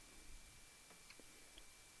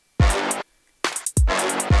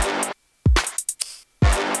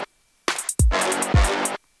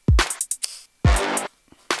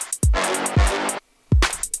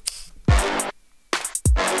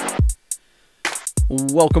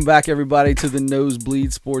Welcome back, everybody, to the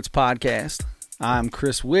Nosebleed Sports Podcast. I'm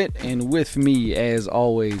Chris Witt, and with me, as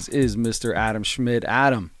always, is Mr. Adam Schmidt.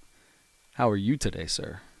 Adam, how are you today,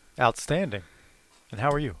 sir? Outstanding. And how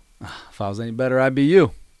are you? If I was any better, I'd be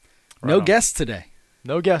you. Right No on. guests today.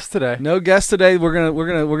 No guest today. No guests today. We're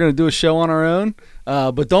gonna do a show on our own.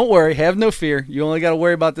 But don't worry, have no fear. You only got to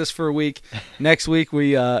worry about this for a week. Next week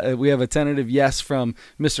we have a tentative yes from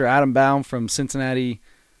Mr. Adam Baum from Cincinnati.com.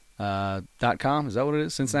 Is that what it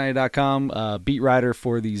is? Cincinnati.com, beat writer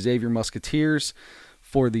for the Xavier Musketeers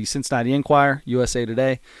for the Cincinnati Enquirer, USA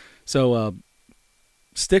Today. So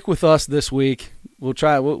stick with us this week. We'll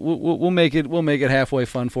try. We'll make it halfway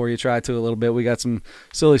fun for you. Try to a little bit. We got some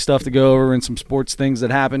silly stuff to go over and some sports things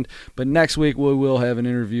that happened. But next week we will have an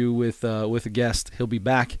interview with a guest. He'll be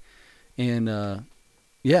back, and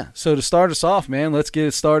yeah. So to start us off, man, let's get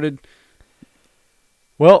it started.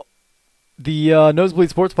 Well, the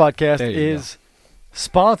Nosebleed Sports Podcast is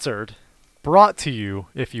sponsored, brought to you,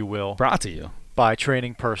 if you will, by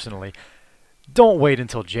Training Personally. Don't wait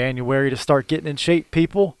until January to start getting in shape,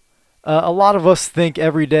 people. A lot of us think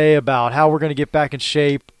every day about how we're going to get back in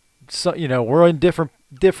shape. So, we're in different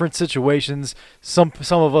situations. Some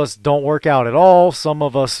of us don't work out at all. Some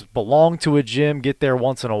of us belong to a gym, get there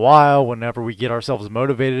once in a while whenever we get ourselves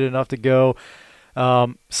motivated enough to go.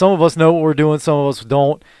 Some of us know what we're doing. Some of us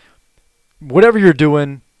don't. Whatever you're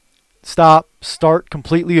doing, stop, start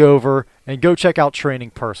completely over, and go check out Training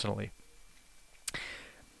Personally.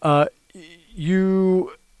 What do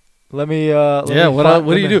you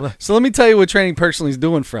do? So let me tell you what Training Personally is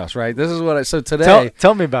doing for us, right? This is what so today.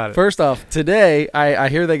 Tell me about it. First off, today I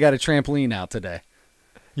hear they got a trampoline out today.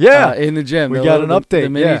 Yeah, in the gym. We got an update. The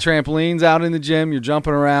mini trampolines out in the gym. You're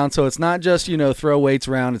jumping around, so it's not just throw weights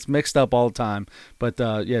around. It's mixed up all the time. But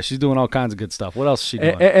she's doing all kinds of good stuff. What else is she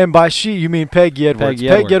doing? And by she, you mean Peggy Edwards.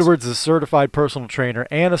 Peggy Edwards is a certified personal trainer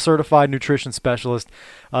and a certified nutrition specialist.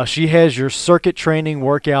 She has your circuit training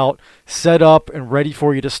workout set up and ready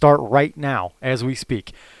for you to start right now as we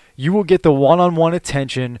speak. You will get the one-on-one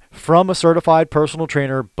attention from a certified personal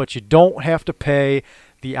trainer, but you don't have to pay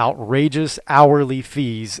the outrageous hourly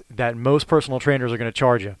fees that most personal trainers are going to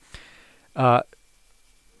charge you.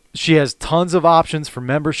 She has tons of options for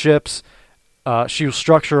memberships. She will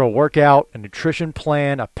structure a workout, a nutrition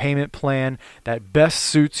plan, a payment plan that best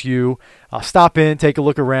suits you. Stop in, take a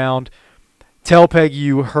look around. Tell Peggy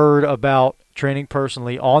you heard about Training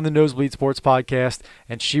Personally on the Nosebleed Sports Podcast,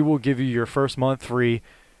 and she will give you your first month free.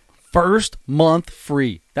 First month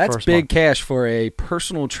free. That's big cash for a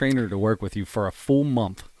personal trainer to work with you for a full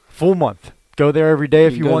month. Full month. Go there every day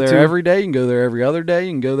if you want to. You can go there every day. You can go there every other day.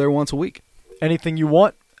 You can go there once a week. Anything you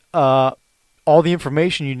want. All the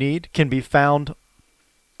information you need can be found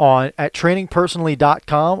at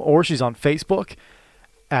trainingpersonally.com, or she's on Facebook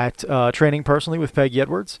at Training Personally with Peggy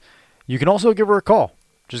Edwards. You can also give her a call.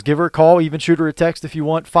 Just give her a call, even shoot her a text if you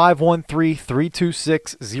want,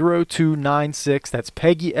 513-326-0296. That's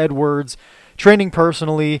Peggy Edwards, Training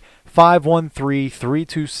Personally,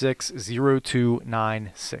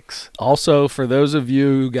 513-326-0296. Also, for those of you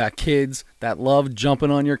who got kids that love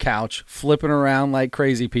jumping on your couch, flipping around like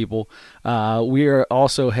crazy people, we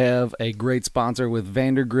also have a great sponsor with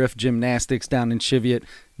Vandergrift Gymnastics down in Cheviot,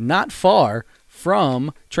 not far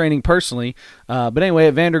from Training Personally. But anyway,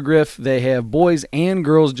 at Vandergrift, they have boys and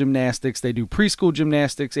girls gymnastics. They do preschool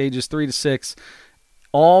gymnastics, ages 3 to 6.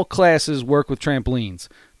 All classes work with trampolines.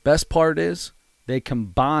 Best part is they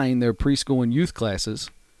combine their preschool and youth classes.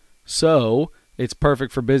 So it's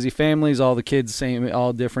perfect for busy families. All the kids,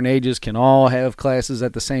 all different ages, can all have classes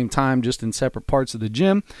at the same time, just in separate parts of the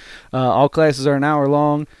gym. All classes are an hour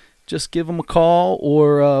long. Just give them a call,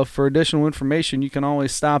 or for additional information, you can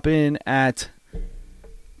always stop in at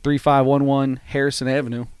 3511 Harrison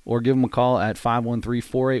Avenue, or give them a call at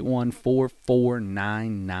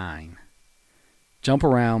 513-481-4499. Jump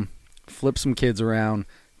around, flip some kids around,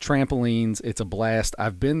 trampolines. It's a blast.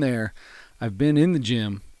 I've been there. I've been in the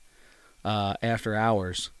gym after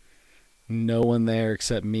hours. No one there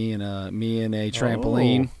except me and a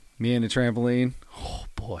trampoline. Me and a trampoline. Oh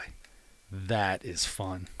boy. That is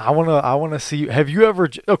fun. I wanna see you. Have you ever?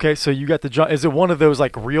 Okay, so you got the jump. Is it one of those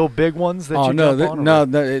like real big ones that you jump on? No,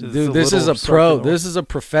 dude. This is a pro. This is a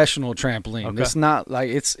professional trampoline. Okay. It's not like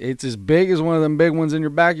it's as big as one of them big ones in your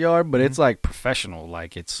backyard, but it's like professional.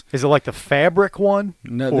 Like it's. Is it like the fabric one?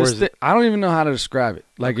 No, I don't even know how to describe it.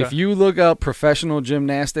 Like if you look up professional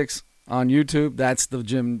gymnastics on YouTube, that's the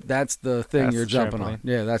gym. That's the thing you're jumping on.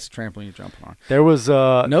 Yeah, that's the trampoline you're jumping on. There was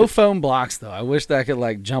no foam blocks though. I wish that I could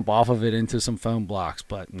like jump off of it into some foam blocks,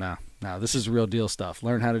 but no. This is real deal stuff.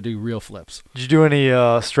 Learn how to do real flips. Did you do any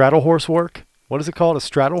straddle horse work? What is it called? A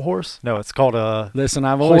straddle horse? No, it's called a. Listen,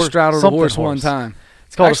 I've only straddled a horse one time.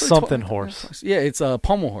 It's called actually, a something horse. Yeah, it's a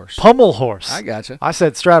pommel horse. Pummel horse. I gotcha. I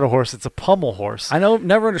said straddle horse. It's a pummel horse. I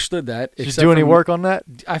never understood that. Did you do any work on that?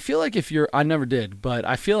 I feel like I never did, but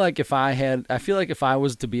I feel like if I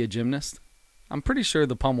was to be a gymnast, I'm pretty sure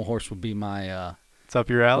the pummel horse would be my. It's up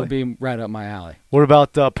your alley? Would be right up my alley. What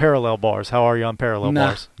about parallel bars? How are you on parallel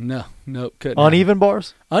bars? No, couldn't. Uneven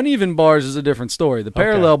bars? Uneven bars is a different story. The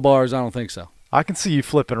parallel bars, I don't think so. I can see you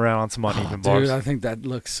flipping around on some uneven bars. Dude, I think that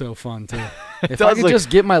looks so fun, too. If I could just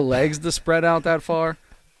get my legs to spread out that far,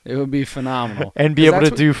 it would be phenomenal. And be able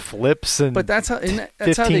to do flips and But that's how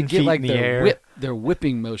they get like their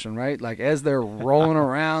whipping motion, right? Like as they're rolling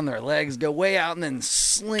around, their legs go way out and then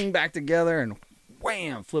sling back together and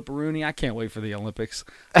wham, flip-a-rooney. I can't wait for the Olympics.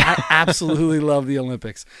 I absolutely love the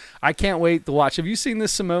Olympics. I can't wait to watch. Have you seen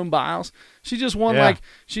this Simone Biles? She just won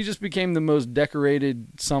she just became the most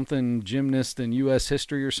decorated something gymnast in U.S.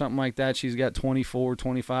 history or something like that. She's got 24,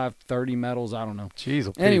 25, 30 medals. I don't know.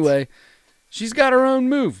 Jeez. Anyway, she's got her own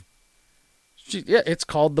move. It's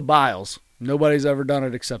called the Biles. Nobody's ever done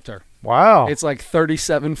it except her. Wow. It's like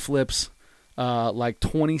 37 flips, like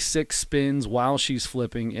 26 spins while she's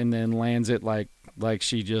flipping, and then lands it like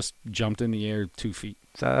she just jumped in the air 2 feet.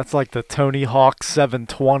 So that's like the Tony Hawk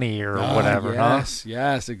 720 or whatever, yes, huh?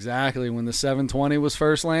 Yes, exactly. When the 720 was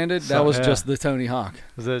first landed, that was just the Tony Hawk.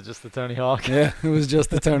 Was it just the Tony Hawk? Yeah, it was just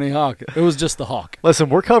the Tony Hawk. It was just the Hawk. Listen,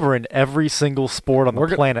 we're covering every single sport on the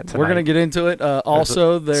planet tonight. We're going to get into it.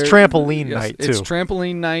 Also, it's trampoline night, too. It's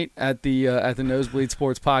trampoline night at the Nosebleed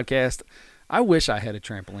Sports Podcast. I wish I had a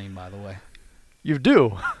trampoline, by the way. You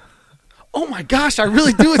do? Oh, my gosh, I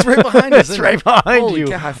really do. It's right behind us. It's right behind Holy you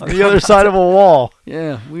God, on the other side of a wall.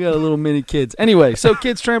 Yeah, we got a little mini kids. Anyway, so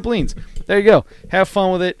kids trampolines. There you go. Have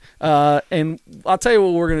fun with it. And I'll tell you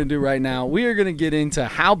what we're going to do right now. We are going to get into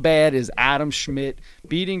how bad is Adam Schmidt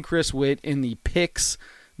beating Chris Witt in the picks,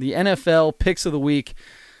 the NFL picks of the week.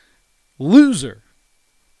 Loser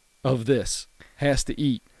of this has to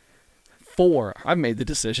eat 4. I've made the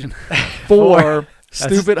decision. 4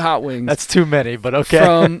 stupid hot wings. That's too many, but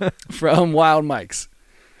okay. From Wild Mike's.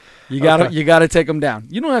 You gotta take them down.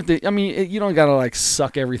 You don't have to. I mean, you don't gotta like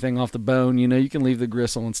suck everything off the bone. You know, you can leave the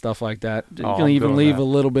gristle and stuff like that. You can even leave a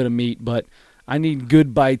little bit of meat, but I need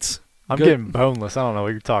good bites. I'm getting boneless. I don't know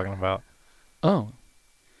what you're talking about. Oh,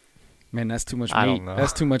 man, that's too much meat. I don't know.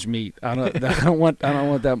 That's too much meat. I don't want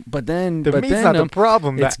that. But then the meat's not the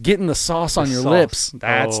problem. It's getting the sauce on your lips.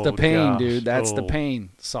 That's the pain, dude. That's the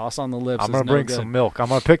pain. Sauce on the lips. I'm gonna bring some milk. I'm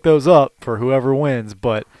gonna pick those up for whoever wins,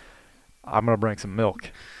 but I'm gonna bring some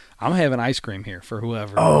milk. I'm having ice cream here for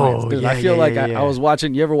whoever. Oh, dude, yeah, I feel I was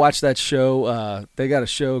watching. You ever watch that show? They got a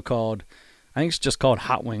show called, I think it's just called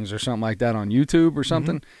Hot Wings or something like that on YouTube or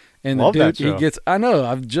something. Mm-hmm. And Love the dude, that show. he gets. I know.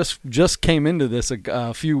 I've just came into this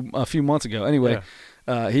a few months ago. Anyway,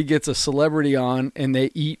 he gets a celebrity on, and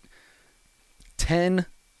they eat 10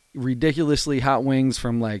 ridiculously hot wings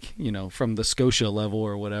from from the Scotia level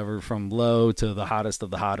or whatever, from low to the hottest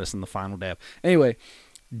of the hottest in the final dab. Anyway,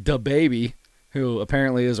 DaBaby, who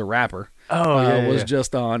apparently is a rapper, was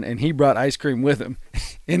just on, and he brought ice cream with him.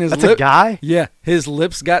 That's a guy? Yeah. His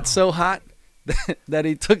lips got so hot that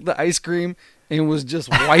he took the ice cream and was just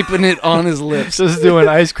wiping it on his lips. Just doing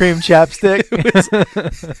ice cream chapstick?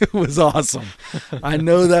 It was awesome. I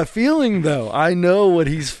know that feeling, though. I know what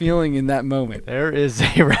he's feeling in that moment. There is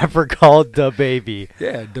a rapper called DaBaby.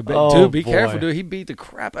 Yeah, dude, be careful, dude. He beat the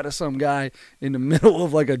crap out of some guy in the middle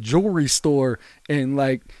of like a jewelry store and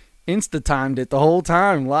like Insta-timed it the whole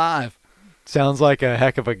time live. Sounds like a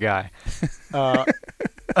heck of a guy.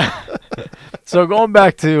 So going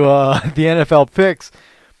back to the NFL picks,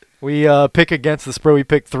 we pick against the spread. We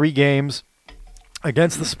pick 3 games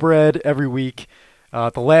against the spread every week.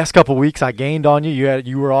 The last couple weeks, I gained on you.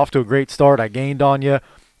 You were off to a great start. I gained on you.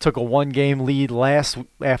 Took a 1-game lead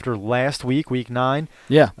after last week, week 9.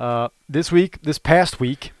 Yeah. This past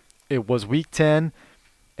week, it was week 10.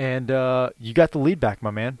 And you got the lead back,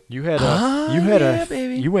 my man. You went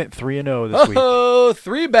 3-0 this week. Oh,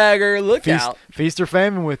 3-bagger! Look out! Feast or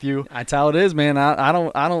famine with you. That's how it is, man. I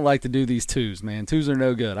don't like to do these 2s, man. 2s are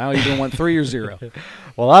no good. I either want 3 or 0.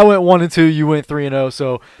 Well, I went 1-2. You went 3-0.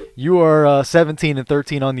 So you are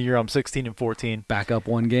 17-13 on the year. I'm 16-14. Back up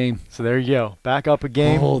 1 game. So there you go. Back up a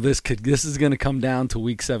game. Oh, this is going to come down to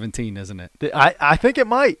week 17, isn't it? I think it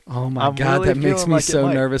might. Oh my God, that makes me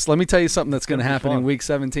so nervous. Let me tell you something that's going to happen in week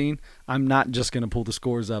 17. I'm not just going to pull the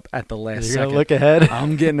scores up at the last second. You're going to look ahead?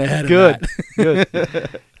 I'm getting ahead of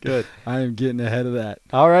that. Good. I am getting ahead of that.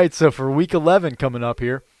 All right, so for week 11 coming up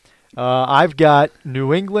here, I've got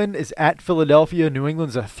New England is at Philadelphia. New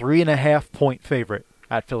England's a 3.5-point favorite.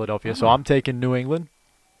 at Philadelphia. So I'm taking New England.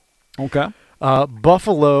 Okay.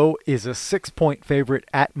 Buffalo is a 6-point favorite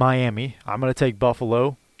at Miami. I'm going to take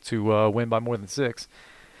Buffalo to win by more than 6.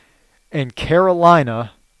 And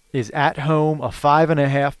Carolina is at home, a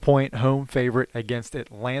 5.5-point home favorite against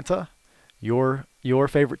Atlanta. Your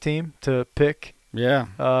favorite team to pick. Yeah.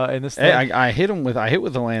 In this thing. Hey, I hit with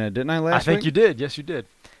Atlanta, didn't I last week? I think you did. Yes, you did.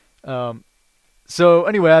 So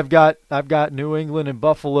anyway, I've got New England and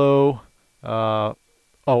Buffalo road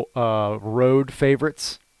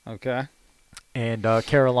favorites. Okay. And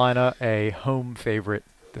Carolina a home favorite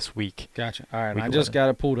this week. Gotcha. All right, I just got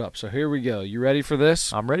it pulled up. So here we go. You ready for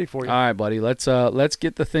this? I'm ready for you. All right, buddy. Let's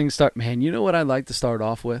get the thing started. Man, you know what I'd like to start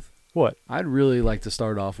off with? What? I'd really like to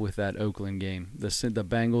start off with that Oakland game, the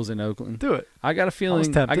Bengals in Oakland. Do it. I got a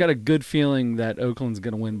feeling. I got a good feeling that Oakland's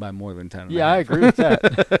going to win by more than 10. Yeah, I agree with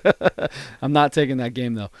that. I'm not taking that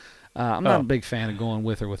game though. I'm not a big fan of going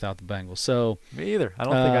with or without the Bengals. So me either. I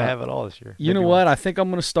don't think I have it all this year. You know what? I think I'm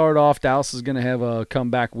going to start off. Dallas is going to have a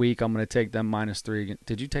comeback week. I'm going to take them -3.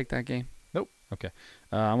 Did you take that game? Nope. Okay.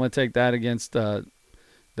 I'm going to take that against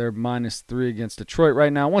they're -3 against Detroit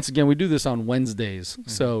right now. Once again, we do this on Wednesdays. Mm-hmm.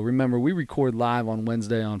 So remember, we record live on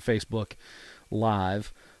Wednesday on Facebook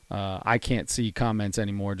Live. I can't see comments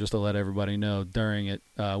anymore, just to let everybody know during it.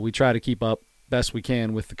 We try to keep up best we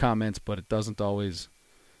can with the comments, but it doesn't always –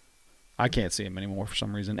 I can't see them anymore for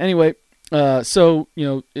some reason. Anyway, so,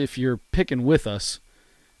 if you're picking with us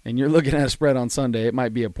and you're looking at a spread on Sunday, it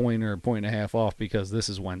might be a point or a point and a half off because this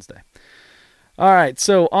is Wednesday. All right,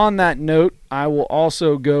 so on that note, I will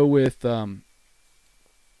also go with I'm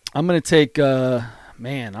going to take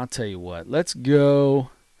I'll tell you what. Let's go.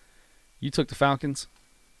 You took the Falcons?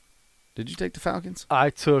 Did you take the Falcons? I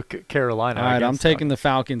took Carolina. All right, I'm taking the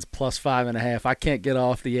Falcons +5.5. I can't get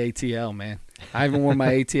off the ATL, man. I haven't worn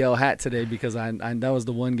my ATL hat today because I that was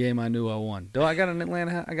the one game I knew I won. Do I got an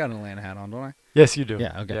Atlanta hat? I got an Atlanta hat on, don't I? Yes, you do.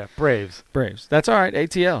 Yeah, okay. Yeah, Braves. That's all right.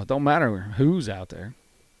 ATL. Don't matter who's out there.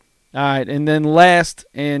 All right, and then last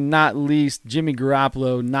and not least, Jimmy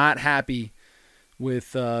Garoppolo not happy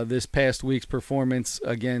with this past week's performance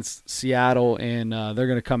against Seattle, and they're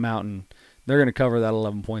going to come out and they're going to cover that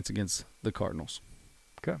 11 points against the Cardinals.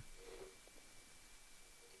 Okay.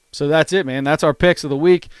 So that's it, man. That's our picks of the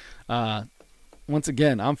week. Once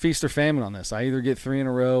again, I'm feast or famine on this. I either get 3 in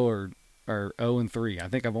a row or 0-3. I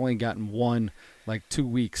think I've only gotten one 2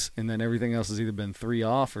 weeks, and then everything else has either been 3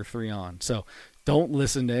 off or 3 on. So don't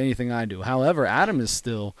listen to anything I do. However, Adam is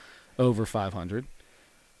still over 500.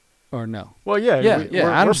 Or no? Well, yeah.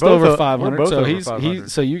 Adam's still over 500. We're both so over he's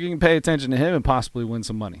 500. So you can pay attention to him and possibly win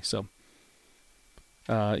some money. So,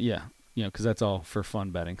 because that's all for fun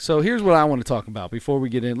betting. So here's what I want to talk about before we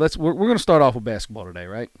get in. We're going to start off with basketball today,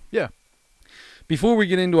 right? Yeah. Before we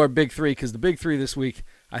get into our big three, because the big three this week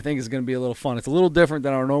I think is going to be a little fun. It's a little different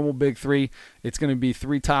than our normal big three. It's going to be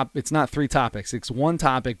It's not 3 topics. It's 1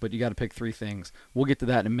 topic, but you got to pick 3 things. We'll get to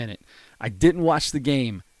that in a minute. I didn't watch the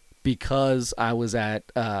game because I was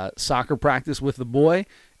at soccer practice with the boy,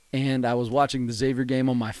 and I was watching the Xavier game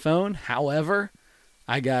on my phone. However,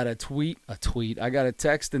 I got a tweet. I got a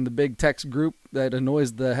text in the big text group that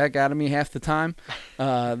annoys the heck out of me half the time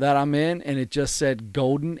that I'm in, and it just said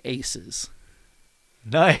Golden Aces.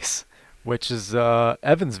 Nice. Which is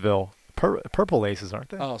Evansville. Purple Aces, aren't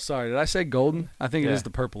they? Oh, sorry. Did I say golden? I think it is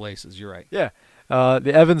the Purple Aces. You're right. Yeah.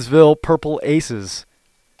 The Evansville Purple Aces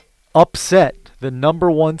upset the number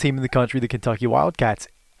 1 team in the country, the Kentucky Wildcats,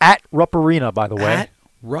 at Rupp Arena, by the way. At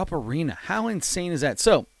Rupp Arena. How insane is that?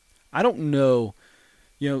 So, I don't know.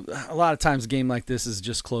 A lot of times a game like this is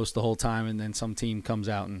just close the whole time, and then some team comes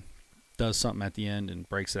out and does something at the end and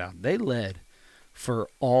breaks it out. They led for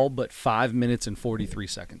all but 5 minutes and 43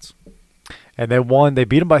 seconds. And they won. They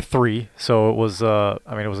beat them by 3, so it was it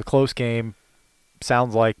was a close game.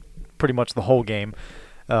 Sounds like pretty much the whole game.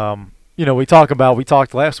 We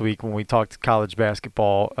talked last week when we talked college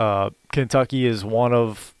basketball. Kentucky is one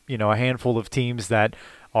of, a handful of teams that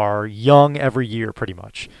are young every year pretty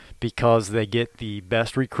much because they get the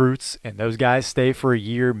best recruits, and those guys stay for a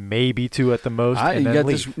year, maybe 2 at the most, and then got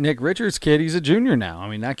leave. This Nick Richards kid. He's a junior now. I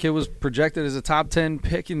mean, that kid was projected as a top 10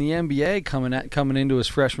 pick in the NBA coming into his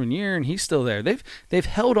freshman year, and he's still there. They've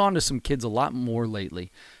held on to some kids a lot more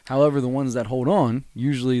lately. However, the ones that hold on,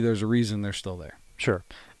 usually there's a reason they're still there. Sure.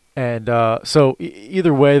 And so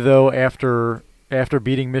either way, though, after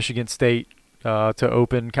beating Michigan State to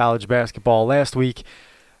open college basketball last week,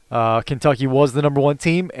 Kentucky was the number 1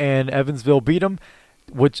 team, and Evansville beat them.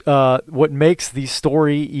 Which what makes the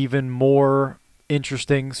story even more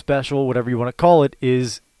interesting, special, whatever you want to call it,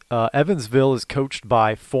 is Evansville is coached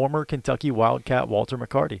by former Kentucky Wildcat Walter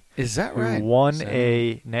McCarty. Is that right? Who won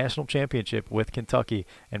a national championship with Kentucky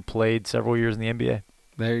and played several years in the NBA.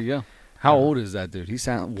 There you go. How old is that dude?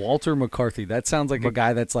 Walter McCarty. That sounds like a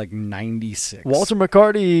guy that's like 96. Walter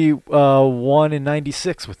McCarty won in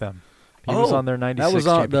 96 with them. He was on their 96 that was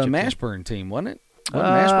on the championship Mashburn team, wasn't it?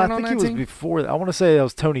 I think he was before. I want to say that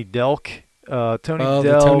was Tony Delk. Tony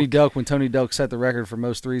Delk, when Tony Delk set the record for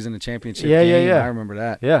most threes in a championship game. Yeah. I remember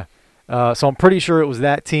that. Yeah. So I'm pretty sure it was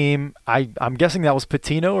that team. I'm guessing that was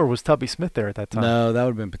Pitino, or was Tubby Smith there at that time? No, that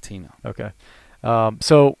would have been Pitino. Okay.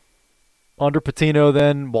 So under Pitino,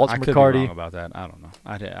 then Walter McCarty. I could be wrong about that. I don't know.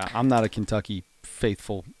 I'm not a Kentucky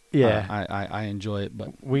faithful. Yeah, I enjoy it, but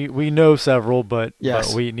we know several, but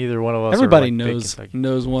we neither one of us. Everybody knows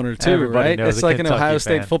one or two, right? It's like an Ohio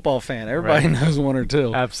State football fan. Everybody knows one or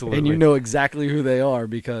two, absolutely, and you know exactly who they are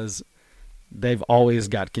because they've always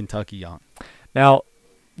got Kentucky on. Now,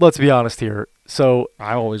 let's be honest here. So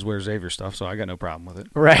I always wear Xavier stuff, so I got no problem with it.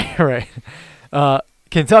 Right.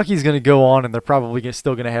 Kentucky's going to go on, and they're probably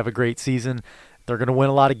still going to have a great season. They're going to win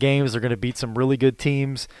a lot of games. They're going to beat some really good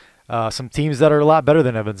teams. Some teams that are a lot better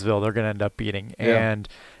than Evansville, they're going to end up beating. Yeah. And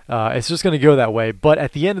it's just going to go that way. But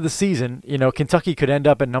at the end of the season, Kentucky could end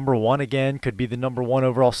up at number 1 again, could be the number 1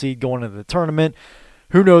 overall seed going into the tournament.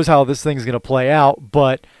 Who knows how this thing's going to play out.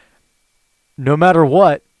 But no matter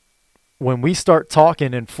what, when we start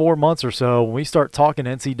talking in 4 months or so, when we start talking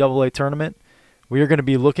NCAA tournament, we are going to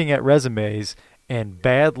be looking at resumes, and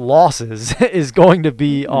bad losses is going to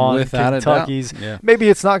be on Without Kentucky's. Yeah. Maybe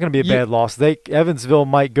it's not going to be a bad loss. Evansville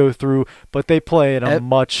might go through, but they play in a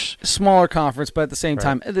much smaller conference. But at the same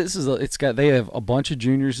time, they have a bunch of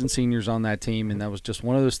juniors and seniors on that team, and that was just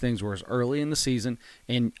one of those things where it's early in the season.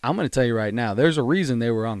 And I'm going to tell you right now, there's a reason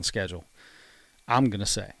they were on the schedule. I'm going to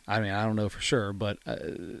say. I mean, I don't know for sure, but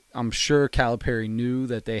I'm sure Calipari knew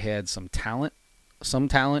that they had some talent,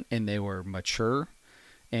 and they were mature.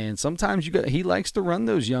 And sometimes he likes to run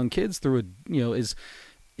those young kids through as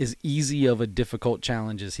easy of a difficult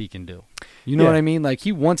challenge as he can do. You know what I mean? Like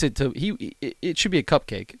he wants it to it should be a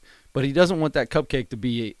cupcake, but he doesn't want that cupcake to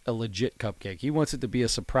be a legit cupcake. He wants it to be a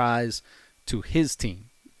surprise to his team.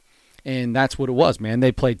 And that's what it was, man.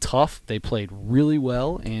 They played tough, they played really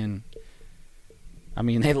well, and I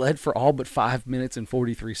mean, they led for all but 5 minutes and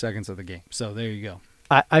 43 seconds of the game. So there you go.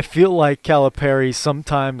 I feel like Calipari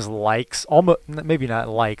sometimes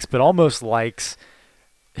almost likes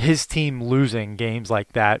his team losing games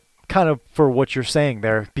like that, kind of for what you're saying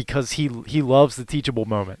there, because he loves the teachable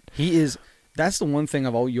moment. That's the one thing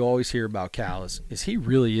you always hear about Cal is he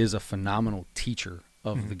really is a phenomenal teacher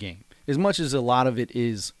of the game. As much as a lot of it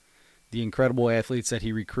is the incredible athletes that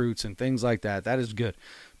he recruits and things like that, that is good.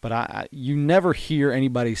 But you never hear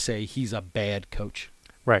anybody say he's a bad coach.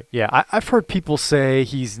 Right, yeah. I've heard people say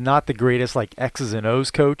he's not the greatest, like, X's and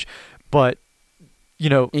O's coach, but,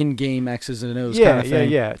 in-game X's and O's kind of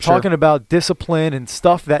thing. Yeah. Sure. Talking about discipline and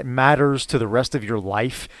stuff that matters to the rest of your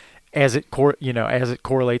life as it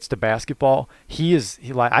correlates to basketball.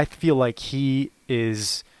 I feel like he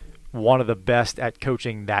is one of the best at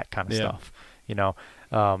coaching that kind of stuff.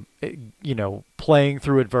 Playing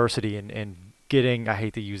through adversity and getting, I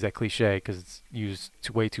hate to use that cliche because it's used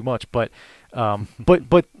way too much, but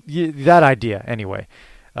that idea anyway.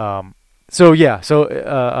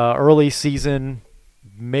 Early season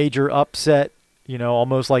major upset,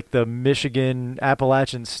 almost like the Michigan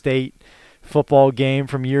Appalachian State football game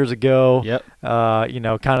from years ago. Yep.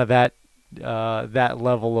 Kind of that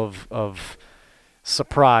level of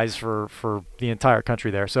surprise for the entire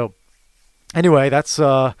country there. So anyway, that's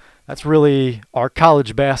really our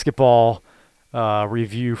college basketball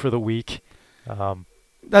review for the week.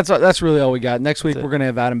 That's really all we got. Next week we're going to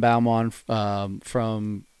have Adam Baum on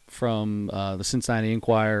from the Cincinnati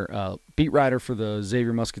Enquirer, beat writer for the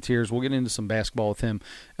Xavier Musketeers. We'll get into some basketball with him,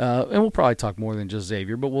 and we'll probably talk more than just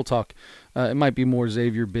Xavier, but we'll talk. It might be more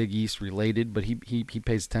Xavier Big East related, but he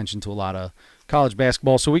pays attention to a lot of college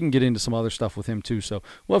basketball, so we can get into some other stuff with him too. So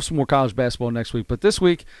we'll have some more college basketball next week. But this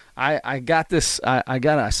week I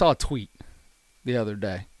saw a tweet the other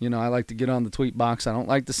day. I like to get on the tweet box. I don't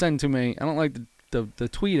like to send too many. I don't like to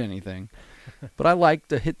tweet anything, but I like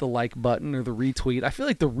to hit the like button or the retweet. I feel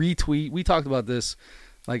like the retweet, we talked about this,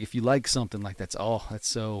 like if you like something, like that's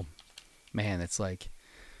so, man, it's like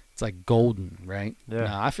golden, right? Yeah.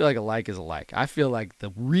 No, I feel like a like is a like. I feel like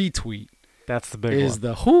the retweet, that's the big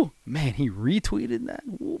one. Man, he retweeted that.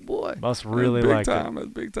 Oh boy, must really like it. That's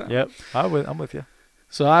big time. Yep, I'm with you.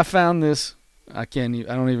 So I found this. I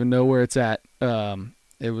don't even know where it's at.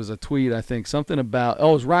 It was a tweet, I think, something about, it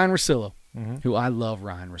was Ryan Russillo, who I love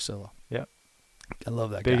Ryan Russillo. Yep. I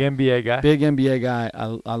love that Big guy. NBA guy. Big NBA guy.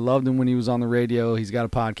 I loved him when he was on the radio. He's got a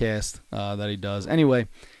podcast that he does. Anyway,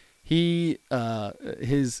 he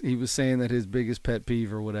was saying that his biggest pet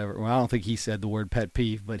peeve or whatever. Well, I don't think he said the word pet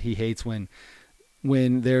peeve, but he hates when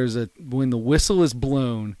the whistle is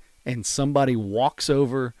blown and somebody walks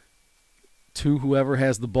over to whoever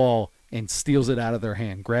has the ball and steals it out of their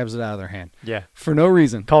hand, grabs it out of their hand. Yeah. For no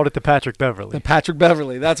reason. Called it the Patrick Beverley. The Patrick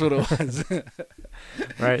Beverley, that's what it was.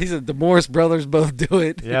 Right. He said the Morris brothers both do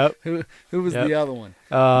it. Yep. Who was the other one?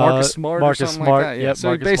 Marcus Smart Marcus or something Smart. like that. Yeah. Yep, So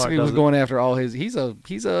Marcus he basically Smart was does going after all his. He's a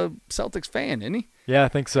Celtics fan, isn't he? Yeah, I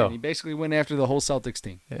think so. And he basically went after the whole Celtics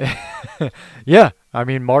team. Yeah, I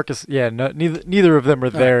mean Marcus. Yeah, neither of them are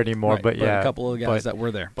there anymore. Right, but yeah, a couple of guys that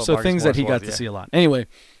were there. So Marcus things that he Morris got was, to see a lot. Anyway,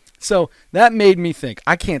 so that made me think.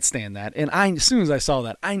 I can't stand that. And as soon as I saw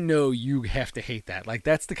that, I know you have to hate that. Like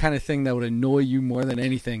that's the kind of thing that would annoy you more than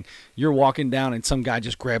anything. You're walking down and some guy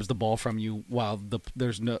just grabs the ball from you while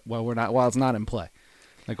it's not in play.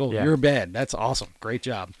 Like, oh, Yeah. you're bad. That's awesome. Great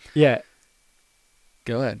job. Yeah.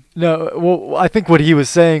 Go ahead. No, well, I think what he was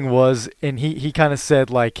saying was, and he kind of said,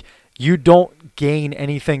 like, you don't gain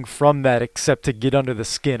anything from that except to get under the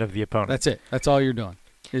skin of the opponent. That's it. That's all you're doing.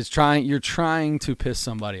 You're trying to piss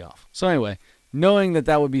somebody off. So anyway, knowing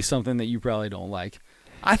that would be something that you probably don't like,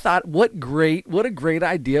 I thought, what a great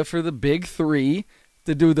idea for the Big Three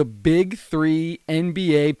to do the Big Three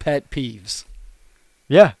NBA pet peeves.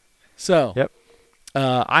 Yeah. So, Yep.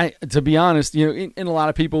 To be honest, and a lot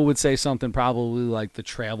of people would say something probably like the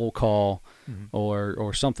travel call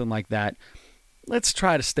or something like that. Let's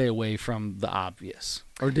try to stay away from the obvious.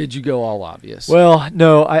 Or did you go all obvious? Well,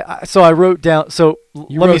 no. So I wrote down. So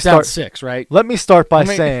you let wrote me start down 6, right? Let me start by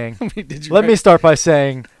Let me start by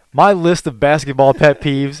saying my list of basketball pet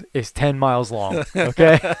peeves is 10 miles long.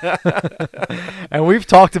 Okay, and we've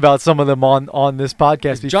talked about some of them on this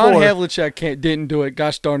podcast before. John Havlicek didn't do it.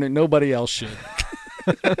 Gosh darn it, nobody else should.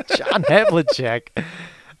 John Havlicek.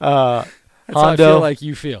 That's Hondo. how I feel like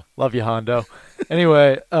you feel. Love you, Hondo.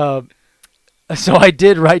 Anyway, so I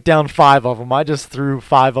did write down 5 of them. I just threw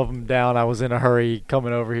 5 of them down. I was in a hurry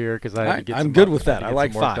coming over here because I had to get I'm some good work- with that. I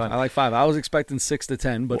like 5. done. I like 5. I was expecting 6 to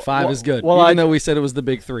 10, but 5 Well, is good. well, Even though we said it was the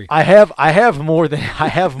Big 3. I have more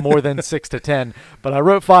than 6 to 10, but I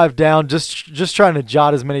wrote 5 down just trying to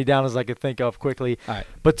jot as many down as I could think of quickly. All right.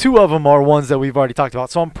 But 2 of them are ones that we've already talked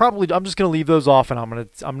about. So I'm just going to leave those off, and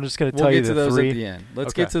I'm just going to tell you We'll get to the those 3 at the end.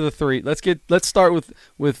 Let's Okay. get to the 3. Let's start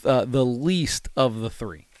with the least of the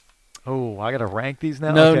 3. Oh, I got to rank these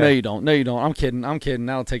now? No, Okay. no, you don't. No, you don't. I'm kidding.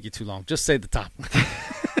 That'll take you too long. Just say the top.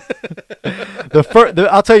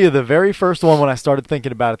 I'll tell you the very first one when I started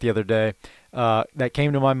thinking about it the other day that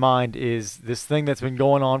came to my mind is this thing that's been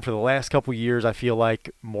going on for the last couple years. I feel like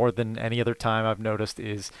more than any other time I've noticed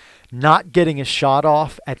is not getting a shot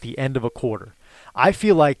off at the end of a quarter. I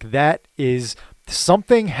feel like that is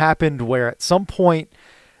something happened where at some point,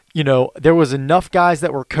 there was enough guys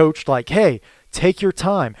that were coached like, hey, take your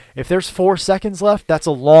time. If there's 4 seconds left, that's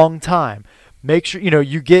a long time. Make sure,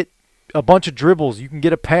 you get a bunch of dribbles. You can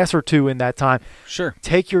get a pass or 2 in that time. Sure.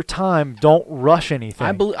 Take your time. Don't rush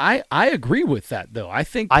anything. I agree with that, though. I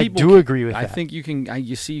think I people do agree with I that. think you can.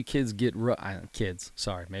 You see kids get kids.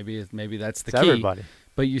 Sorry, maybe that's the It's key. everybody.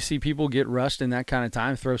 But you see people get rushed in that kind of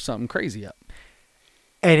time, throw something crazy up.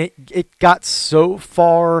 And it got so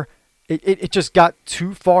far. It just got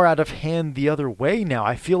too far out of hand the other way now.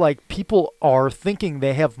 I feel like people are thinking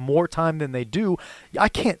they have more time than they do. I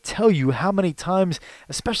can't tell you how many times,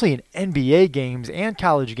 especially in NBA games and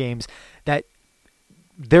college games, that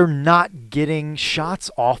they're not getting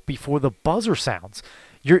shots off before the buzzer sounds.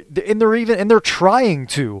 They're trying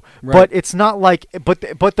to, Right. but it's not like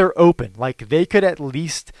but they're open. Like they could at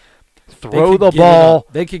least throw the ball.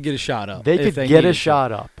 They could get a shot up. They if could get a needed to.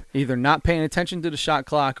 shot up. Either not paying attention to the shot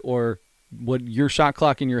clock or what your shot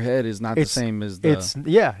clock in your head is not the same as the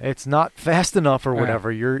It's not fast enough or Right.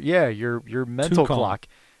 whatever. Your mental calm. clock.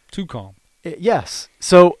 too calm. Yes.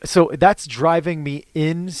 So that's driving me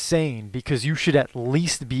insane because you should at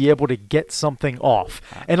least be able to get something off.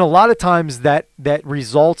 And a lot of times that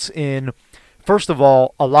results in, first of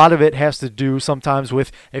all, a lot of it has to do sometimes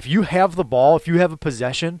with if you have the ball, if you have a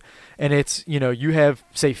possession and it's, you have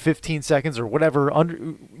say 15 seconds or whatever,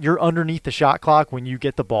 you're underneath the shot clock when you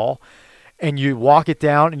get the ball and you walk it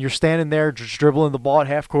down and you're standing there just dribbling the ball at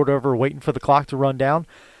half court over waiting for the clock to run down.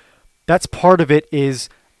 That's part of it is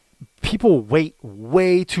people wait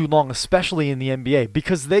way too long, especially in the NBA,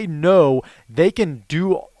 because they know they can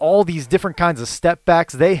do all these different kinds of step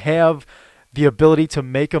backs. They have the ability to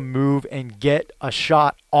make a move and get a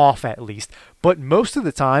shot off at least. But most of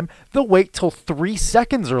the time, they'll wait till 3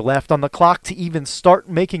 seconds are left on the clock to even start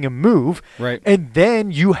making a move. Right. And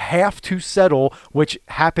then you have to settle, which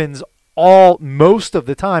happens most of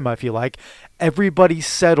the time, I feel like. Everybody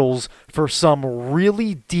settles for some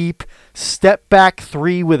really deep step back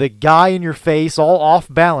three with a guy in your face, all off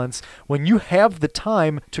balance, when you have the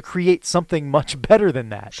time to create something much better than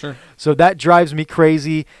that. Sure. So that drives me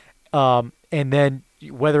crazy. And then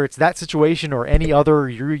whether it's that situation or any other,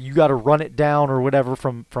 you got to run it down or whatever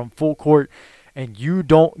from full court, and you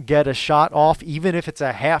don't get a shot off, even if it's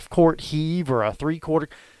a half court heave or a 3/4.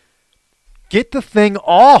 Get the thing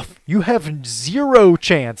off. You have zero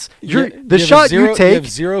chance. The shot you take,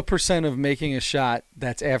 you have 0% of making a shot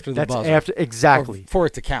that's after the buzzer. Exactly. For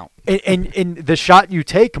it to count. And the shot you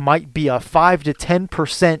take might be a 5 to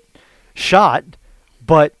 10% shot,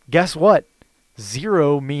 but guess what?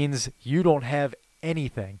 0 means you don't have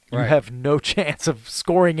anything. You have no chance of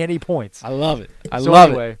scoring any points. I love it.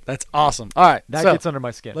 Love it. That's awesome. All right. That gets under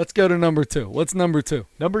my skin. Let's go to number 2. What's number 2?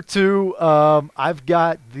 Number 2, I've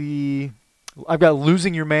got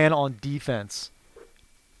losing your man on defense.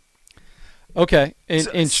 Okay,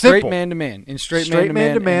 in straight man-to-man. In straight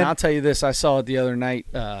man-to-man. And I'll tell you this, I saw it the other night.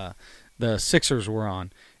 The Sixers were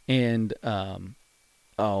on, and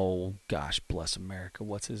oh gosh, bless America,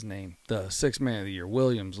 what's his name? The sixth man of the year,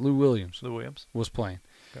 Lou Williams was playing.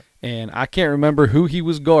 Okay. And I can't remember who he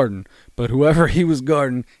was guarding, but whoever he was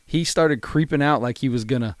guarding, he started creeping out like he was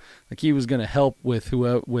gonna help with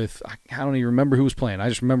I don't even remember who was playing. I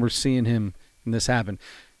just remember seeing him and this happen.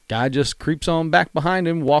 Guy just creeps on back behind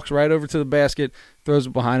him, walks right over to the basket, throws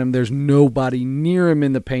it behind him. There's nobody near him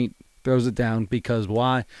in the paint, throws it down. Because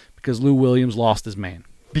why? Because Lou Williams lost his man.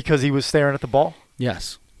 Because he was staring at the ball?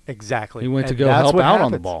 Yes. Exactly. He went to go help out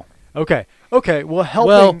on the ball. Okay. Well,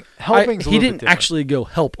 helping's he didn't actually go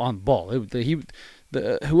help on the ball.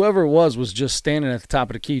 Whoever it was just standing at the top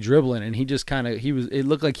of the key dribbling, and he just it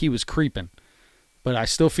looked like he was creeping. But I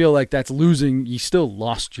still feel like that's losing. You still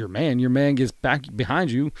lost your man. Your man gets back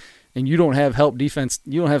behind you, and you don't have help defense.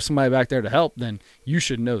 You don't have somebody back there to help. Then you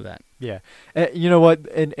should know that. Yeah. You know what?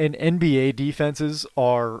 And NBA defenses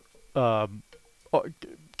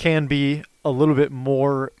can be a little bit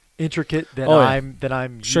more intricate than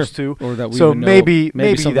I'm used to. Or that we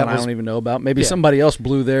maybe something that I don't even know about. Maybe somebody else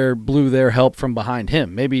blew their help from behind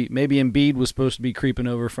him. Maybe Embiid was supposed to be creeping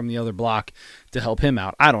over from the other block to help him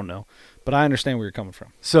out. I don't know. But I understand where you're coming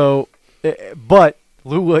from. So, but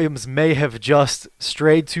Lou Williams may have just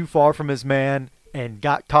strayed too far from his man and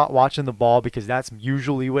got caught watching the ball, because that's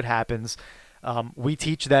usually what happens. We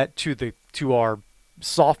teach that to our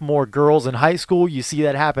sophomore girls in high school. You see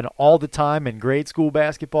that happen all the time in grade school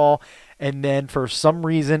basketball. And then for some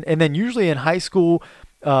reason, and then usually in high school,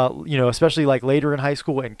 especially like later in high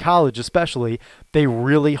school and college especially, they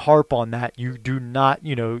really harp on that. You do not,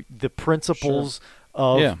 the principles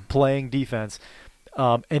of playing defense.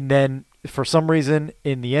 And then for some reason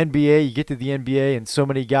in the NBA, you get to the NBA and so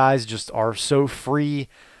many guys just are so free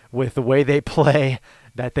with the way they play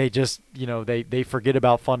that they just, they forget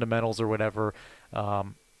about fundamentals or whatever.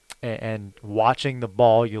 And watching the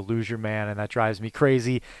ball, you lose your man, and that drives me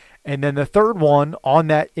crazy. And then the third one on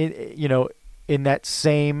that, in that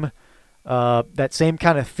same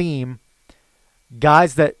kind of theme,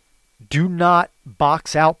 guys that do not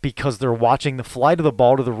box out because they're watching the flight of the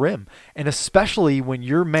ball to the rim. And especially when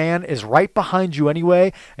your man is right behind you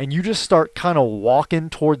anyway, and you just start kind of walking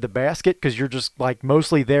toward the basket because you're just like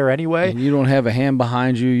mostly there anyway. And you don't have a hand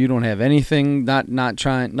behind you. You don't have anything, not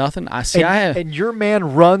trying, nothing. And your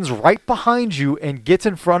man runs right behind you and gets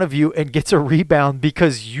in front of you and gets a rebound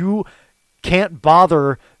because you can't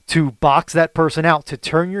bother to box that person out, to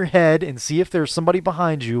turn your head and see if there's somebody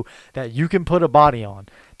behind you that you can put a body on.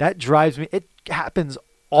 That drives me. It happens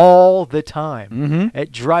all the time. Mm-hmm.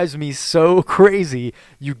 It drives me so crazy.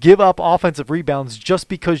 You give up offensive rebounds just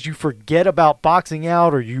because you forget about boxing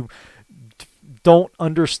out, or you don't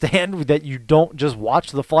understand that you don't just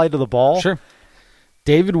watch the flight of the ball. Sure.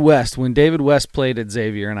 David West, when David West played at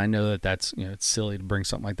Xavier, and I know that's it's silly to bring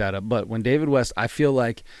something like that up, but when David West, I feel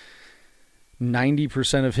like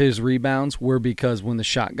 90% of his rebounds were because when the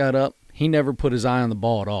shot got up, he never put his eye on the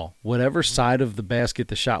ball at all. Whatever side of the basket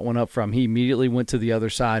the shot went up from, he immediately went to the other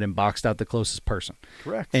side and boxed out the closest person.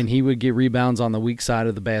 Correct. And he would get rebounds on the weak side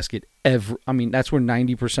of the basket. That's where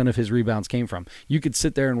 90% of his rebounds came from. You could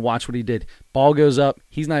sit there and watch what he did. Ball goes up.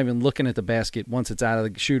 He's not even looking at the basket once it's out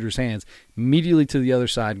of the shooter's hands. Immediately to the other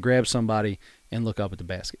side, grab somebody, and look up at the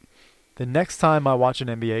basket. The next time I watch an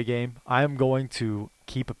NBA game, I am going to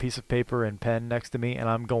keep a piece of paper and pen next to me, and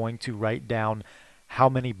I'm going to write down how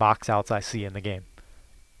many box outs I see in the game.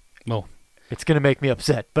 Well, it's going to make me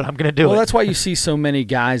upset, but I'm going to do it. Well, that's why you see so many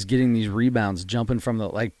guys getting these rebounds, jumping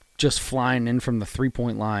from just flying in from the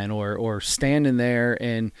 3-point line or standing there,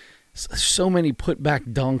 and so many put-back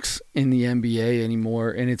dunks in the NBA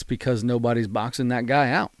anymore, and it's because nobody's boxing that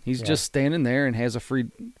guy out. He's just standing there and has a free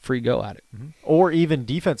go at it. Mm-hmm. Or even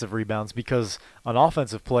defensive rebounds, because an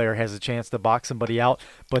offensive player has a chance to box somebody out,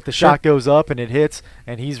 but the shot goes up and it hits,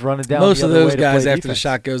 and he's running down Most the other of those way guys, to play after defense. the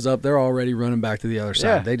shot goes up, they're already running back to the other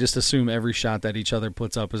side. They just assume every shot that each other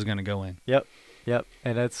puts up is going to go in. Yep,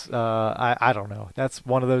 and that's I don't know. That's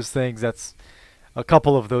one of those things. That's a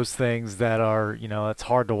couple of those things that are, it's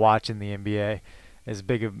hard to watch in the NBA. As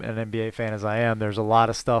big of an NBA fan as I am, there's a lot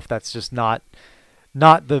of stuff that's just not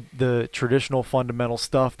the traditional fundamental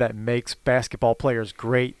stuff that makes basketball players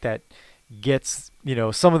great, that gets,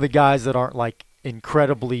 some of the guys that aren't like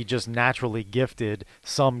incredibly just naturally gifted,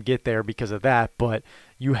 some get there because of that, but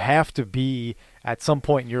you have to be, at some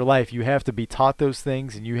point in your life, you have to be taught those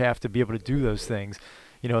things, and you have to be able to do those things.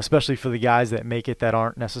 Especially for the guys that make it that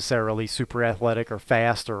aren't necessarily super athletic or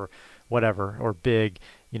fast or whatever or big.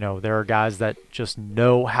 There are guys that just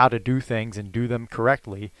know how to do things and do them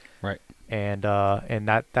correctly. Right. And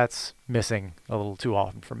that's missing a little too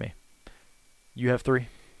often for me. You have 3?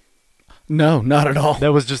 No, not at all.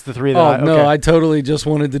 That was just the 3 that no, I totally just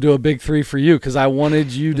wanted to do a big 3 for you because I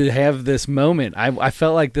wanted you to have this moment. I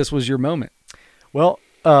felt like this was your moment. Well,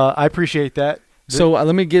 I appreciate that. So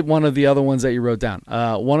let me get one of the other ones that you wrote down.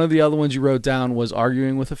 One of the other ones you wrote down was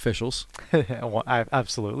arguing with officials.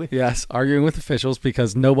 Absolutely. Yes, arguing with officials,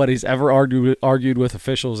 because nobody's ever argued with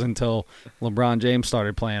officials until LeBron James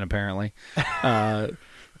started playing, apparently.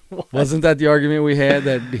 Wasn't that the argument we had,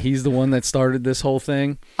 that he's the one that started this whole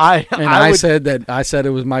thing? I said it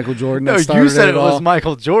was Michael Jordan that started it. No, you said it all. was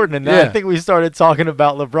Michael Jordan, and I think we started talking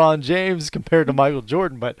about LeBron James compared to Michael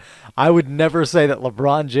Jordan, but I would never say that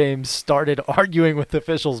LeBron James started arguing with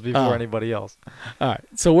officials before anybody else. All right.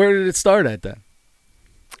 So where did it start at then?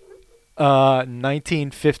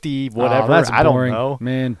 1950 whatever. That's I boring. Don't know.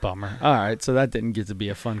 Man, bummer. All right, so that didn't get to be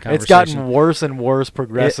a fun conversation. It's gotten worse and worse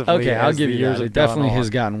progressively. Okay, I'll give you that. It definitely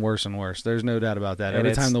has gotten worse and worse. There's no doubt about that.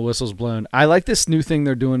 Every time the whistle's blown. I like this new thing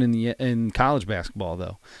they're doing in college basketball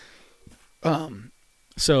though.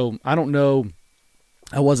 So I don't know.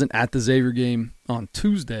 I wasn't at the Xavier game on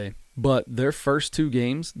Tuesday, but their first 2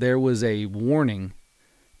 games there was a warning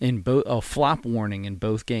a flop warning in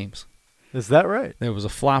both games. Is that right? There was a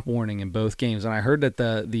flop warning in both games, and I heard that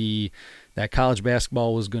that college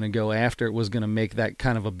basketball was going to go after it, was going to make that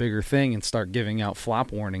kind of a bigger thing and start giving out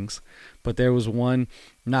flop warnings. But there was one,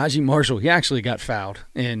 Najee Marshall, he actually got fouled,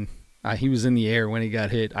 and he was in the air when he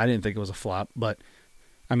got hit. I didn't think it was a flop, but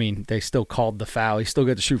I mean, they still called the foul. He still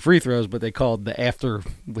got to shoot free throws, but they called after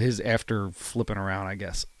flipping around, I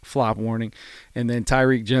guess, flop warning. And then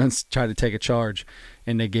Tyreek Jones tried to take a charge,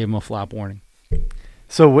 and they gave him a flop warning.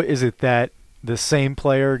 So is it that the same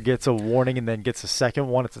player gets a warning and then gets a second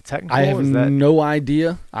one? It's a technical? I have no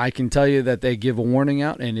idea. I can tell you that they give a warning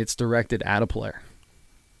out, and it's directed at a player.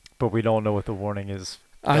 But we don't know what the warning is.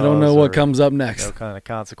 I don't know what comes up next. No kind of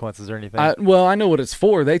consequences or anything. I know what it's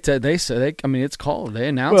for. It's called. They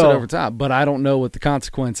announce it over top, but I don't know what the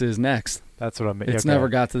consequence is next. That's what I mean. It's never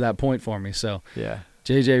got to that point for me. So yeah,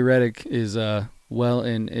 JJ Redick is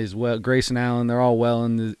Grayson Allen. They're all well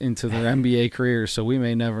into their NBA careers, so we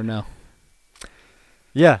may never know.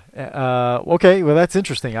 Yeah. Okay. Well, that's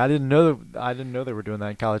interesting. I didn't know they were doing that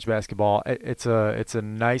in college basketball. It's a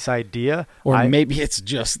nice idea. Or maybe it's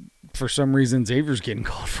just for some reason Xavier's getting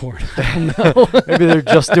called for it. I don't know. Maybe they're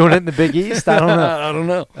just doing it in the Big East. I don't know. I don't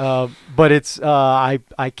know. But it's I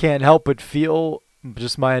can't help but feel.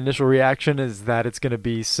 Just my initial reaction is that it's going to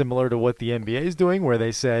be similar to what the NBA is doing, where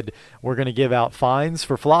they said we're going to give out fines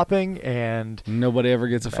for flopping, and nobody ever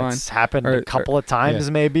gets a fine. It's happened a couple of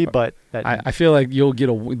times, maybe, but I feel like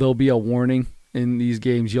there'll be a warning in these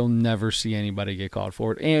games. You'll never see anybody get called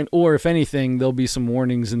for it, or if anything, there'll be some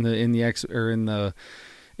warnings in the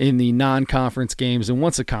non-conference games. And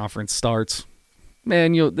once a conference starts,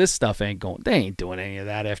 man, this stuff ain't going. They ain't doing any of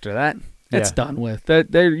that after that. It's done with.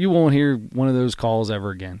 You won't hear one of those calls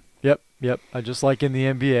ever again. Yep. Just like in the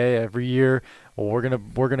NBA, every year, we're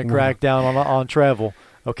gonna crack down on travel.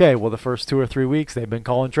 Okay, well, the first 2 or 3 weeks they've been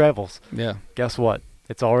calling travels. Yeah. Guess what?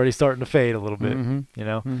 It's already starting to fade a little bit. Mm-hmm. You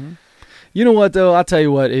know. Mm-hmm. You know what though? I'll tell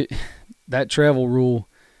you what. That travel rule.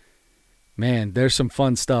 Man, there's some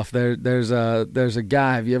fun stuff. There's a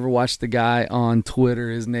guy. Have you ever watched the guy on Twitter?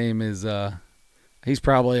 His name is. He's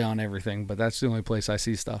probably on everything, but that's the only place I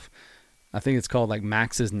see stuff. I think it's called like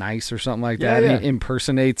Max is Nice or something like that. Yeah. He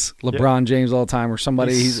impersonates LeBron James all the time or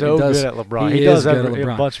somebody. He's so good at LeBron. He does good at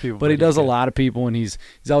LeBron. A bunch of people. But he does a lot of people, and he's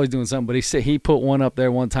always doing something. But he put one up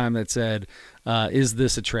there one time that said, is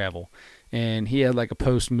this a travel? And he had like a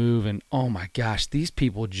post move, and oh my gosh, these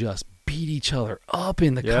people just beat each other up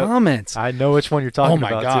in the comments. I know which one you're talking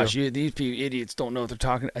about. Oh my gosh, these people, idiots don't know what they're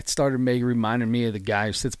talking. It started reminding me of the guy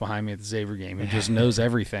who sits behind me at the Xavier game and just knows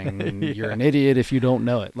everything. And you're an idiot if you don't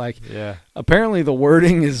know it. Like, apparently the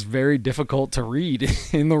wording is very difficult to read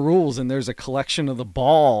in the rules, and there's a collection of the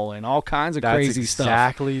ball and all kinds of crazy stuff. That's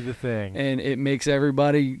exactly the thing. And it makes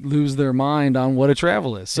everybody lose their mind on what a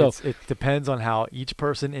travel is. So it depends on how each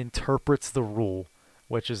person interprets the rule,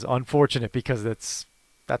 which is unfortunate because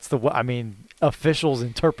officials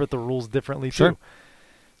interpret the rules differently too.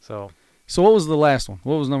 So what was the last one?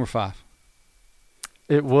 What was number 5?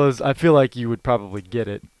 It was, I feel like you would probably get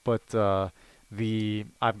it, but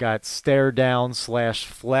I've got stare down /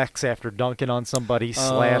 flex after dunking on somebody /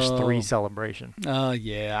 3 celebration.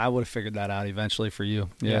 Yeah, I would have figured that out eventually for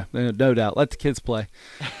you. Yeah, no doubt. Let the kids play.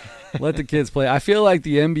 Let the kids play. I feel like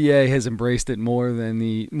the NBA has embraced it more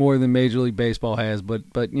than Major League Baseball has,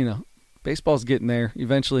 but you know, baseball's getting there.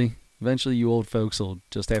 Eventually you old folks will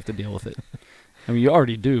just have to deal with it. I mean, you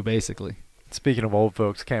already do, basically. Speaking of old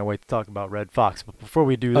folks, can't wait to talk about Red Fox. But before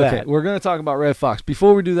we do that, we're going to talk about Red Fox.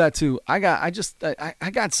 Before we do that, too, I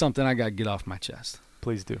got something I got to get off my chest.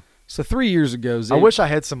 Please do. So 3 years ago, I wish I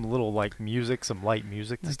had some little light music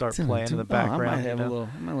to start playing in the background. I might have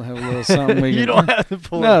a little something. You don't have to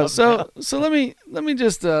pull it up. So let me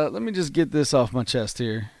just get this off my chest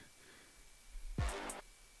here.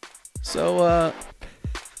 So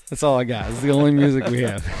that's all I got. It's the only music we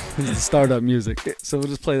have. It's the startup music. So we'll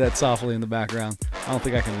just play that softly in the background. I don't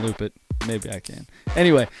think I can loop it. Maybe I can.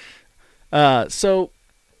 Anyway, so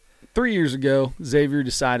 3 years ago, Xavier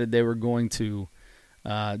decided they were going to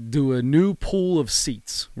do a new pool of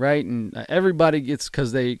seats, right? And everybody gets,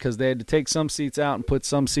 because they had to take some seats out and put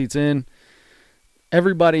some seats in.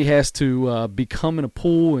 Everybody has to become in a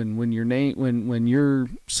pool, and when your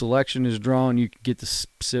selection is drawn, you get to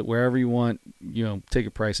sit wherever you want. You know,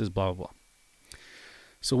 ticket prices, blah blah blah.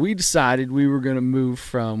 So we decided we were going to move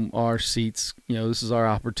from our seats. You know, this is our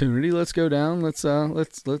opportunity. Let's go down. Let's get a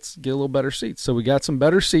little better seats. So we got some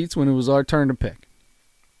better seats when it was our turn to pick.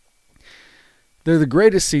 They're the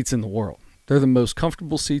greatest seats in the world. They're the most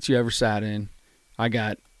comfortable seats you ever sat in. I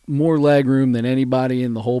got more leg room than anybody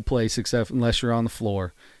in the whole place, unless you're on the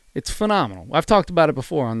floor. It's phenomenal. I've talked about it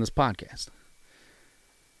before on this podcast.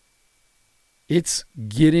 It's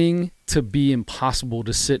getting to be impossible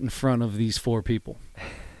to sit in front of these 4 people.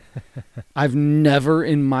 I've never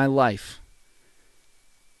in my life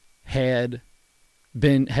have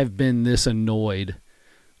been this annoyed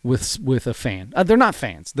with a fan. They're not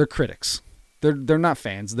fans. They're critics. They're not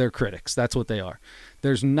fans. They're critics. That's what they are.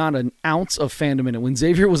 There's not an ounce of fandom in it. When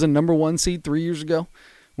Xavier was a number 1 seed 3 years ago,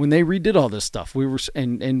 when they redid all this stuff, we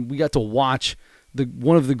got to watch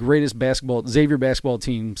one of the greatest Xavier basketball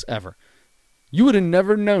teams ever. You would have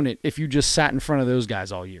never known it if you just sat in front of those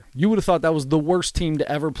guys all year. You would have thought that was the worst team to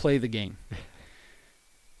ever play the game.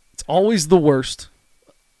 It's always the worst.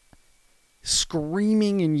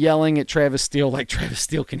 Screaming and yelling at Travis Steele like Travis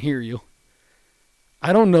Steele can hear you.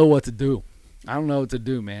 I don't know what to do.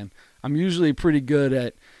 Man. I'm usually pretty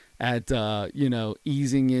good at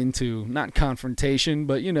easing into, not confrontation,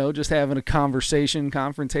 but, just having a confrontation,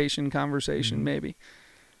 maybe.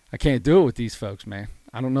 I can't do it with these folks, man.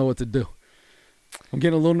 I don't know what to do. I'm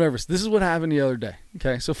getting a little nervous. This is what happened the other day.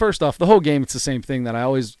 Okay, so first off, the whole game, it's the same thing that I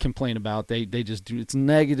always complain about. They just do, it's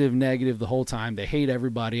negative the whole time. They hate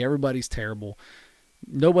everybody. Everybody's terrible.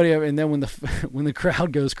 Nobody ever, and then when the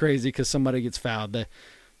crowd goes crazy because somebody gets fouled,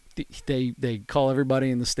 they call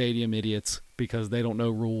everybody in the stadium idiots because they don't know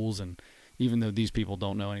rules, and even though these people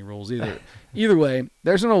don't know any rules either. Either way,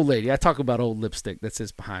 there's an old lady. I talk about old lipstick that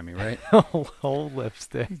sits behind me, right? Old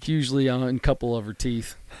lipstick. Usually on a couple of her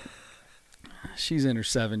teeth. She's in her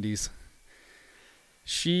 70s.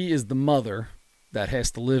 She is the mother that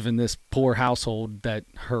has to live in this poor household that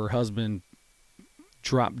her husband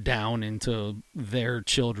dropped down into their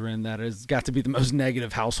children. That has got to be the most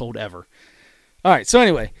negative household ever. All right, so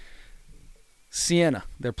anyway, Siena.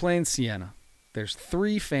 They're playing Siena. There's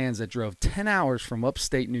 3 fans that drove 10 hours from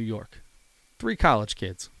upstate New York. 3 college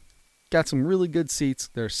kids. Got some really good seats.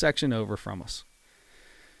 They're a section over from us.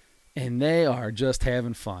 And they are just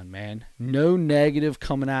having fun, man. No negative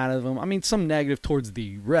coming out of them. I mean, some negative towards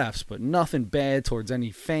the refs, but nothing bad towards any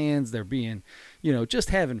fans. They're being,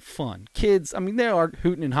 just having fun. Kids, I mean, they are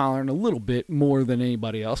hooting and hollering a little bit more than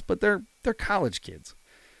anybody else, but they're college kids.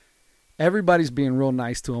 Everybody's being real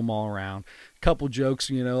nice to him all around. Couple jokes,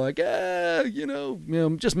 like,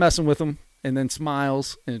 just messing with him, and then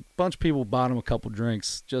smiles. And a bunch of people bought him a couple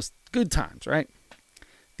drinks. Just good times, right?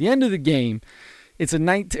 The end of the game, it's a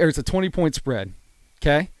 20-point spread.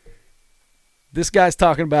 Okay, this guy's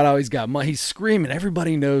talking about how he's got money. He's screaming.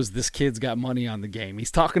 Everybody knows this kid's got money on the game.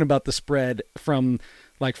 He's talking about the spread from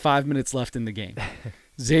like 5 minutes left in the game.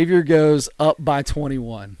 Xavier goes up by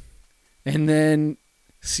 21, and then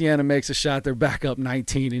Siena makes a shot. They're back up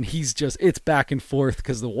 19, and it's back and forth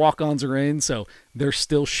because the walk-ons are in, so they're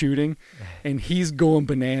still shooting, and he's going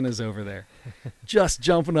bananas over there, just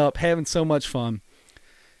jumping up, having so much fun.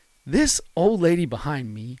 This old lady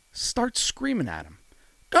behind me starts screaming at him,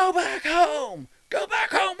 "Go back home! Go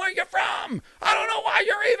back home where you're from! I don't know why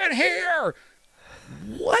you're even here!"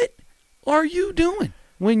 What are you doing?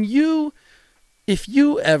 If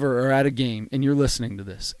you ever are at a game and you're listening to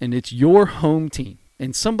this, and it's your home team,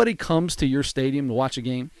 and somebody comes to your stadium to watch a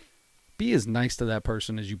game, be as nice to that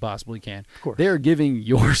person as you possibly can. Of course. They're giving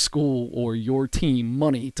your school or your team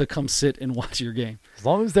money to come sit and watch your game. As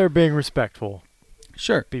long as they're being respectful.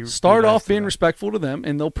 Sure. Start off being respectful to them,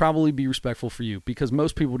 and they'll probably be respectful for you, because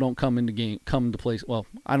most people don't come to play. Well,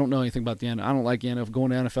 I don't know anything about the NFL. I don't like the NFL,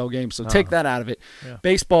 going to NFL games, so take that out of it. Yeah.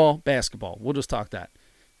 Baseball, basketball. We'll just talk that.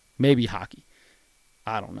 Maybe hockey.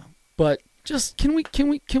 I don't know. But just can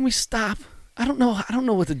we stop? I don't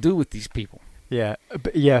know what to do with these people. Yeah.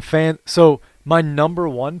 So my number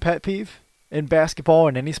one pet peeve in basketball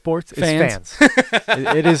and any sports is fans.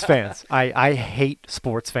 It is fans. I hate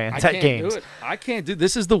sports fans at games. I can't do it.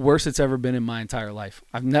 This is the worst it's ever been in my entire life.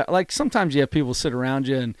 Sometimes you have people sit around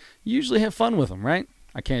you and you usually have fun with them, right?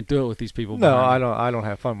 I can't do it with these people. No, I don't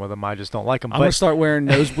have fun with them. I just don't like them. I'm going to start wearing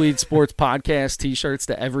Nosebleed Sports Podcast T-shirts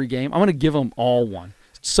to every game. I'm going to give them all one,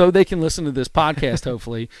 so they can listen to this podcast,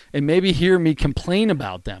 hopefully, and maybe hear me complain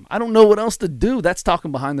about them. I don't know what else to do. That's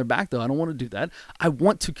talking behind their back, though. I don't want to do that. I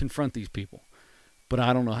want to confront these people, but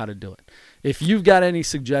I don't know how to do it. If you've got any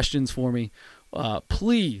suggestions for me,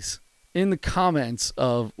 please, in the comments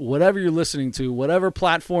of whatever you're listening to, whatever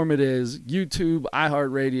platform it is, YouTube,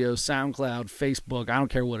 iHeartRadio, SoundCloud, Facebook, I don't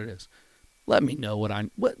care what it is. Let me know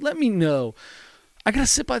let me know. I got to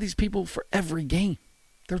sit by these people for every game.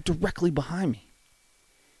 They're directly behind me.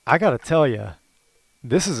 I got to tell you,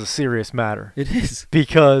 this is a serious matter. It is.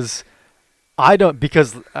 Because kind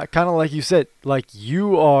of like you said, like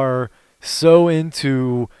you are so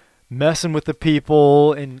into messing with the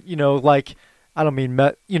people and, I don't mean,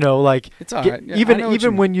 it's all right. Yeah,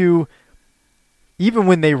 even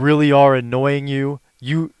when they really are annoying you,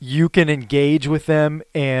 you can engage with them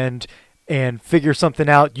and figure something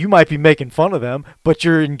out. You might be making fun of them, but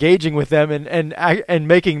you're engaging with them and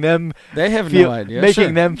making them. They have no idea.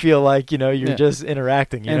 Making them feel like you're just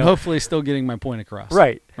interacting. And hopefully still getting my point across.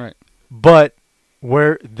 Right. But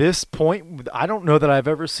where this point, I don't know that I've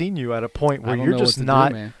ever seen you at a point where you're just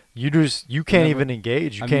not. You can't even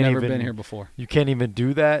engage. I've never been here before. You can't even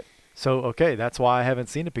do that. So okay, that's why I haven't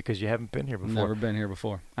seen it, because you haven't been here before. Never been here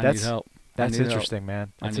before. I need help. That's interesting,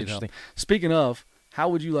 man. That's interesting. Speaking of, how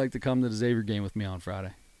would you like to come to the Xavier game with me on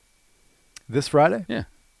Friday? This Friday? Yeah.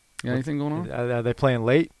 You got anything going on? Are they playing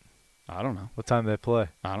late? I don't know. What time do they play?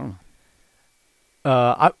 I don't know.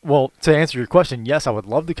 Well, to answer your question, yes, I would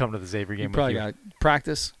love to come to the Xavier game with you. You probably got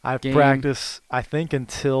practice. I have practice, I think,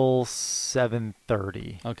 until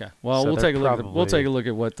 7:30. Okay. Well, we'll take a look. We'll take a look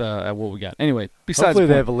at what we got. Anyway, besides, hopefully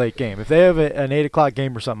they have a late game. If they have an 8:00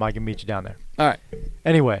 game or something, I can meet you down there. All right.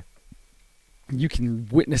 Anyway, you can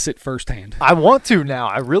witness it firsthand. I want to now.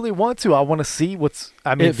 I really want to. I want to see what's.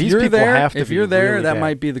 I mean, these people have to. If you're there, that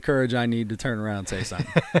might be the courage I need to turn around and say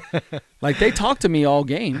something. Like, they talked to me all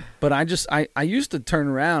game, but I used to turn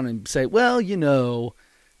around and say, well, he's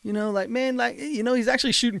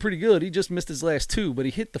actually shooting pretty good. He just missed his last 2, but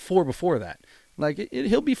he hit the 4 before that. Like,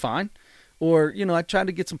 he'll be fine. Or, I tried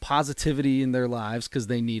to get some positivity in their lives because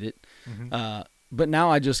they need it. Mm-hmm. But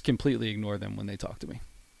now I just completely ignore them when they talk to me.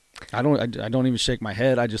 I don't even shake my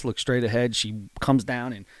head. I just look straight ahead. She comes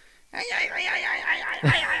down and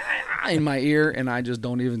in my ear, and I just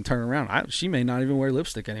don't even turn around. She may not even wear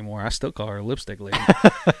lipstick anymore. I still call her a lipstick lady.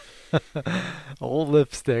 Old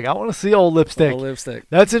lipstick. I want to see old lipstick. Old lipstick.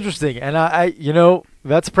 That's interesting, and I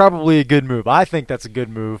that's probably a good move. I think that's a good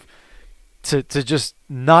move. To just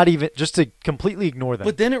not even, just to completely ignore them.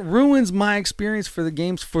 But then it ruins my experience for the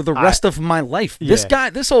games for the rest of my life. Yeah.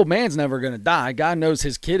 This old man's never going to die. God knows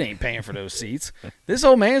his kid ain't paying for those seats. This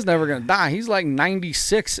old man's never going to die. He's like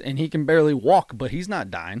 96 and he can barely walk, but he's not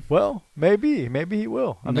dying. Well, maybe he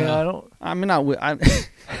will. I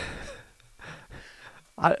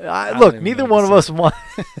Look, neither one of us want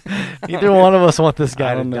this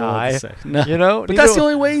guy to die. No. You know, but that's the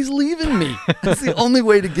only way he's leaving me. That's the only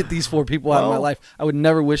way to get these 4 people out of my life. I would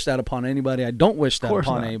never wish that upon anybody. I don't wish that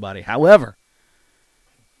upon anybody. However,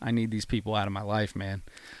 I need these people out of my life, man.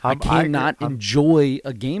 I cannot enjoy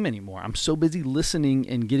a game anymore. I'm so busy listening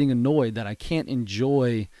and getting annoyed that I can't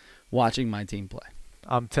enjoy watching my team play.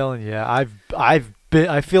 I'm telling you,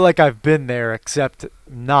 I feel like I've been there, except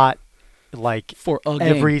not like for a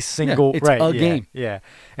every game. single it's a game. Yeah,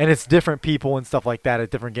 and it's different people and stuff like that at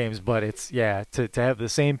different games. But it's to have the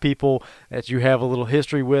same people that you have a little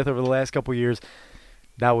history with over the last couple of years,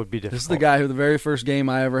 that would be difficult. This is the guy who the very first game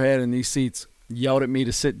I ever had in these seats yelled at me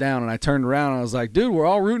to sit down, and I turned around and I was like, "Dude, we're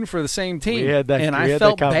all rooting for the same team." I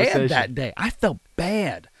felt bad that day. I felt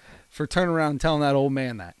bad for turning around and telling that old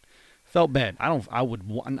man that. Felt bad.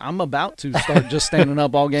 I'm about to start just standing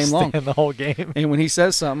up all game long. Stand the whole game. And when he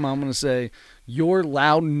says something, I'm going to say, your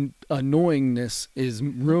loud annoyingness is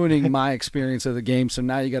ruining my experience of the game, so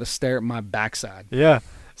now you got to stare at my backside. Yeah.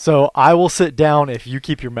 So I will sit down if you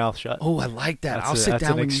keep your mouth shut. Oh, I like that. I'll sit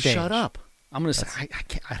down when you shut up. I'm going to say,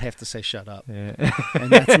 I'd have to say shut up. Yeah.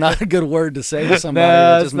 And that's not a good word to say to somebody.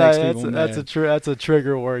 That just makes people mad. That's a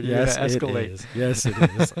trigger word. Yes, escalate. It is. Yes, it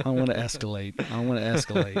is. I want to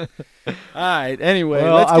escalate. All right. Anyway,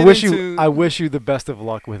 well, let's get I wish you the best of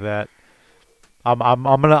luck with that. I'm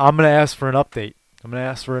gonna ask for an update. I'm gonna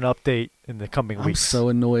ask for an update in the coming weeks. I'm so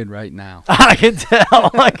annoyed right now. I can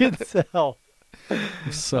tell.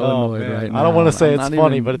 I'm so annoyed right now. I don't want to say it's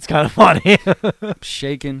funny, but it's kind of funny. I'm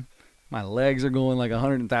shaking. My legs are going like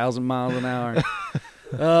 100,000 miles an hour.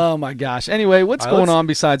 Oh, my gosh. Anyway, what's going on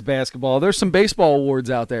besides basketball? There's some baseball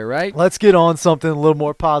awards out there, right? Let's get on something a little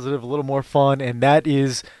more positive, a little more fun, and that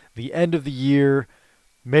is the end of the year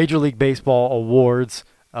Major League Baseball awards.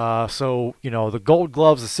 So, the Gold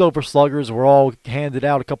Gloves, the Silver Sluggers were all handed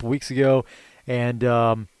out a couple weeks ago,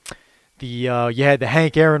 and you had the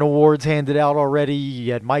Hank Aaron Awards handed out already.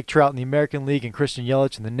 You had Mike Trout in the American League and Christian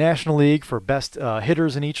Yelich in the National League for best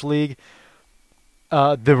hitters in each league.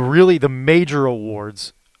 The major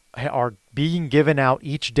awards are being given out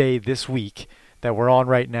each day this week that we're on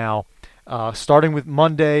right now, starting with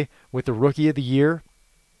Monday with the Rookie of the Year.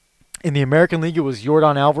 In the American League, it was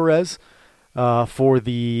Yordan Alvarez for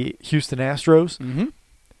the Houston Astros. Mm-hmm.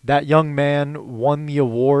 That young man won the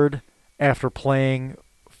award after playing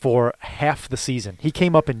for half the season. He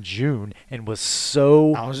came up in June and was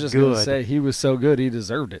so good. I was just going to say, he was so good, he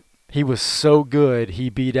deserved it. He was so good. He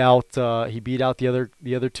beat out the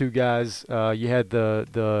other 2 guys. You had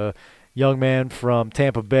the young man from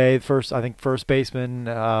Tampa Bay, first baseman.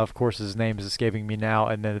 Of course, his name is escaping me now,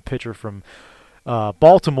 and then the pitcher from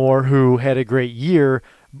Baltimore, who had a great year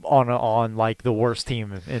on like the worst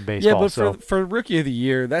team in baseball. Yeah, but for Rookie of the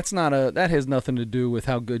Year, that has nothing to do with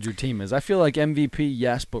how good your team is. I feel like MVP,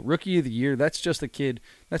 yes, but Rookie of the Year, that's just a kid,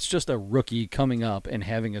 that's just a rookie coming up and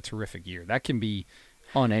having a terrific year. That can be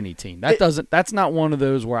on any team. That's not one of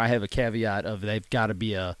those where I have a caveat of they've got to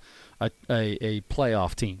be a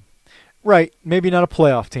playoff team. Right, maybe not a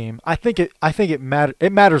playoff team. I think it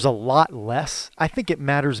matters a lot less. I think it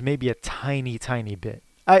matters maybe a tiny bit.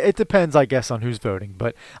 It depends, I guess, on who's voting,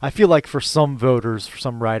 but I feel like for some voters, for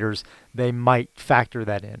some writers, they might factor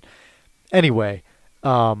that in. Anyway,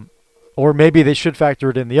 or maybe they should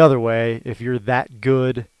factor it in the other way. If you're that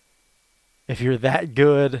good, it's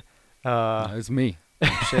me.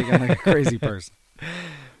 I'm shaking like a crazy person.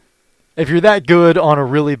 If you're that good on a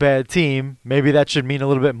really bad team, maybe that should mean a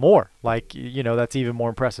little bit more. Like, that's even more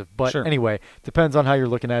impressive. But Anyway, depends on how you're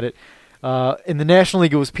looking at it. In the National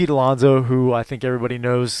League, it was Pete Alonso, who I think everybody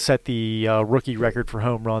knows set the rookie record for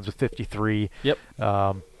home runs with 53. Yep.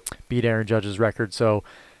 Beat Aaron Judge's record. So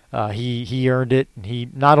he earned it. And he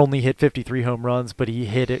not only hit 53 home runs, but he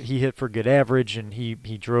hit for good average, and he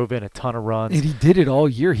drove in a ton of runs. And he did it all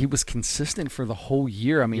year. He was consistent for the whole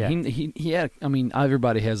year. I mean, he had. I mean,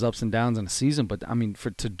 everybody has ups and downs in a season, but I mean,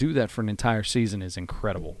 to do that for an entire season is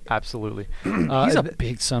incredible. Absolutely. He's a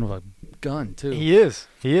big son of a gun too. He is.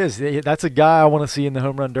 That's a guy I want to see in the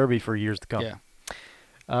home run derby for years to come.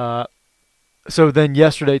 Yeah. So then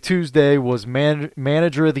yesterday, Tuesday, was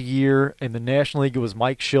Manager of the Year. In the National League, it was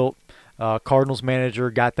Mike Shildt, Cardinals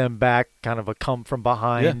manager, got them back, kind of a come from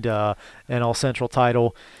behind an All-Central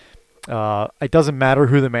title. It doesn't matter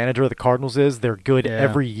who the manager of the Cardinals is. They're good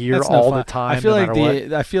every year, all the time,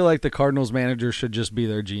 I feel like the Cardinals manager should just be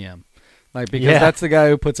their GM. Because that's the guy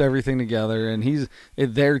who puts everything together, and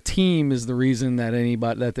their team is the reason that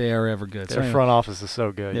they are ever good. Their front office is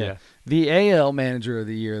so good. Yeah. The AL Manager of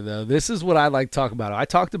the Year, though, this is what I like to talk about. I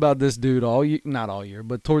talked about this dude not all year,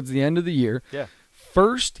 but towards the end of the year. Yeah.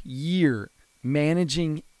 First year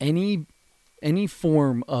managing any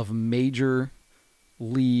form of major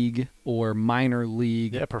league or minor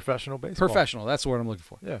league. Yeah, professional baseball. Professional, that's what I'm looking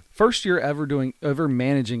for. Yeah. First year ever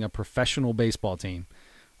managing a professional baseball team.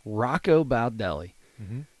 Rocco Baldelli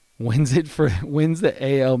wins the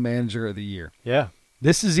AL Manager of the Year. Yeah.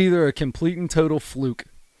 This is either a complete and total fluke,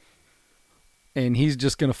 and he's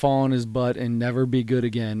just going to fall on his butt and never be good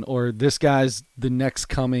again, or this guy's the next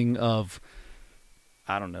coming of,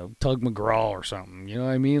 I don't know, Tug McGraw or something. You know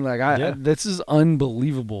what I mean? Like, this is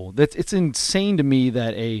unbelievable. It's insane to me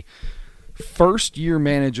that a first-year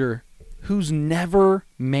manager who's never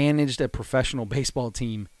managed a professional baseball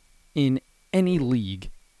team in any league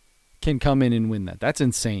can come in and win that. That's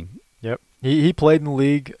insane. Yep. He played in the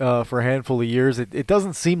league for a handful of years. It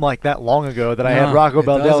doesn't seem like that long ago that I had Rocco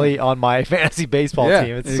Baldelli on my fantasy baseball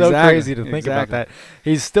team. It's so crazy to think about that.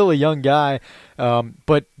 He's still a young guy,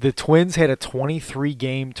 but the Twins had a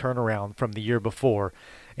 23-game turnaround from the year before,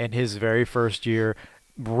 and his very first year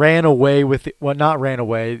ran away with it. Well, not ran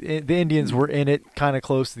away. The Indians were in it kind of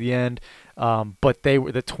close to the end, but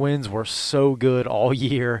the Twins were so good all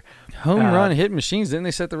year. Home run hit machines. Didn't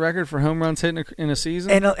they set the record for home runs hit in a season?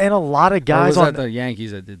 And a lot of guys or was that the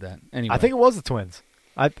Yankees that did that? Anyway, I think it was the Twins.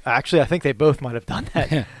 I think they both might have done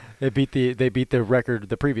that. They beat the record,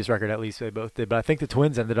 the previous record at least. They both did, but I think the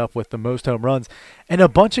Twins ended up with the most home runs, and a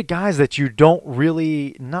bunch of guys that you don't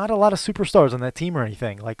really, not a lot of superstars on that team or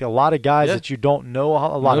anything. Like a lot of guys that you don't know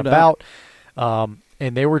a lot about.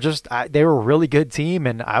 And they were they were a really good team,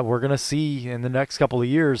 and we're gonna see in the next couple of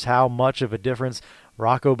years how much of a difference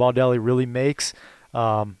Rocco Baldelli really makes.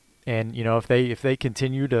 And if they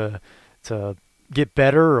continue to get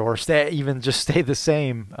better or stay the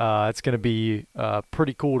same, it's going to be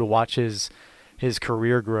pretty cool to watch his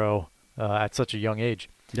career grow at such a young age.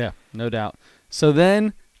 Yeah, no doubt. So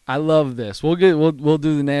then I love this. We'll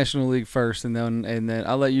do the National League first, and then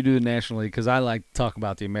I'll let you do the National League because I like to talk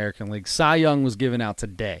about the American League. Cy Young was given out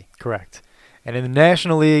today. Correct. And in the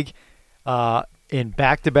National League, in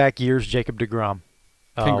back-to-back years, Jacob deGrom.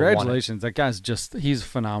 Congratulations. That guy's he's a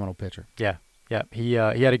phenomenal pitcher. Yeah. Yeah, he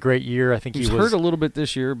had a great year. I think he was hurt a little bit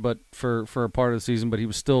this year, but for a part of the season, but he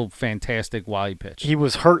was still fantastic while he pitched. He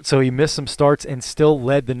was hurt, so he missed some starts and still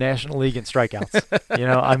led the National League in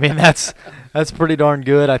strikeouts. That's pretty darn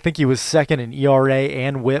good. I think he was second in ERA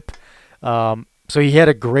and WHIP. So he had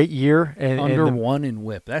a great year. Under one in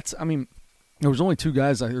WHIP. There was only three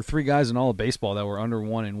guys in all of baseball that were under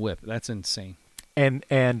one in WHIP. That's insane.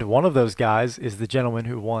 And one of those guys is the gentleman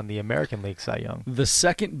who won the American League Cy Young. The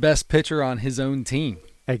second best pitcher on his own team.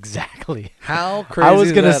 Exactly. How crazy I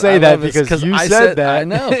was going to say that because you said that. I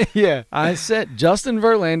know. Yeah. I said Justin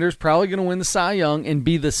Verlander's probably going to win the Cy Young and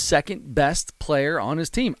be the second best player on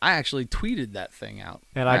his team. I actually tweeted that thing out.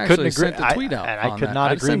 And I couldn't agree. Sent a tweet out. And I could that.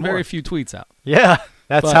 not agree sent more. very few tweets out. Yeah.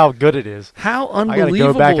 That's how good it is. How unbelievable I got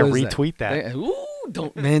to go back and is retweet that. Ooh,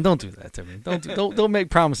 don't do that to me. Don't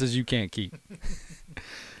make promises you can't keep.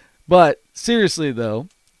 But seriously, though,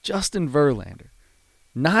 Justin Verlander,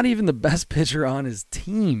 not even the best pitcher on his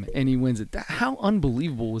team, and he wins it. How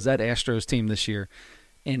unbelievable was that Astros team this year?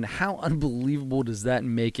 And how unbelievable does that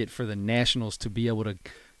make it for the Nationals to be able to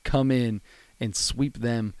come in and sweep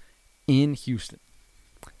them in Houston?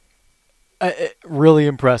 Really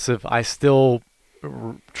impressive. I still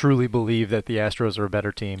truly believe that the Astros are a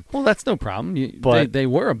better team. Well, that's no problem. They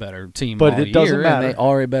were a better team but all it doesn't year, matter. and they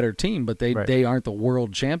are a better team, but they aren't the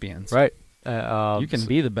world champions. Right. You can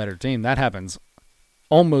be the better team. That happens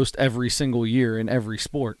almost every single year in every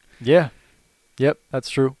sport. Yeah. Yep,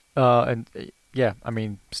 that's true. Steven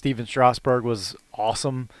Strasburg was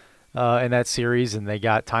awesome in that series, and they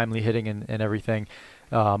got timely hitting and everything.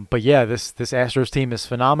 But yeah, this Astros team is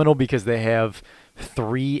phenomenal because they have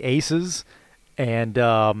three aces. And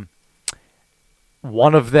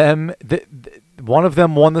one of them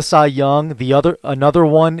won the Cy Young. Another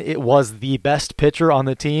one, it was the best pitcher on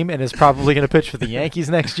the team, and is probably going to pitch for the Yankees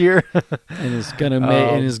next year. And is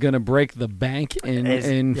going to break the bank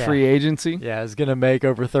in free agency. Yeah, is going to make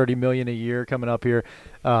over $30 million a year coming up here.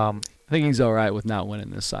 I think he's all right with not winning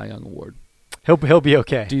this Cy Young award. He'll be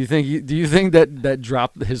okay. Do you think that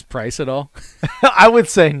dropped his price at all? I would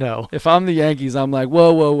say no. If I'm the Yankees, I'm like,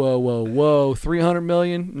 whoa, $300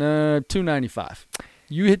 million? Nah, $295.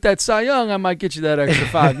 You hit that Cy Young, I might get you that extra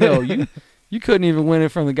 $5 million. You couldn't even win it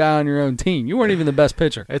from the guy on your own team. You weren't even the best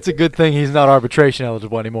pitcher. It's a good thing he's not arbitration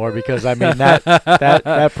eligible anymore because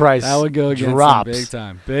that price that would go against drops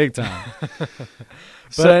him big time.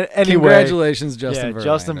 But anyway, congratulations, Justin Verlander.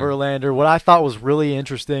 Justin Verlander. What I thought was really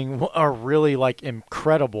interesting or really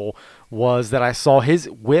incredible was that I saw his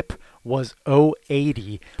WHIP was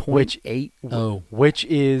 080, which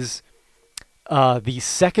is The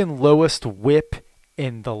second lowest whip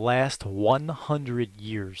in the last 100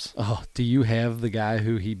 years. Oh, do you have the guy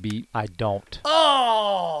who he beat? I don't.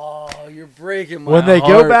 Oh, you're breaking my When they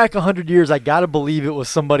heart. go back 100 years, I got to believe it was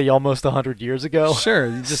somebody almost 100 years ago. Sure.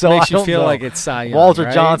 It just makes you feel like it's Cy Young. Walter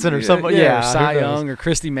right? Johnson or somebody. Yeah, or Cy Young or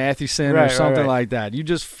Christy Mathewson or something like that. You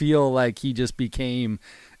just feel like he just became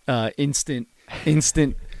instant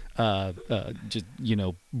just,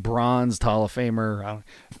 bronzed Hall of Famer,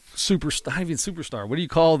 superstar, not even superstar. What do you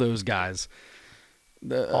call those guys?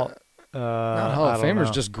 Not Hall of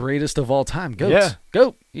Famers, just greatest of all time. Goats. Yeah.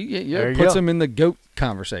 GOAT. He puts him in the GOAT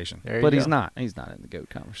conversation. But he's not. He's not in the GOAT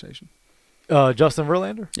conversation. Justin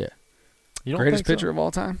Verlander? Yeah. You don't greatest think pitcher of all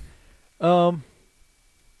time?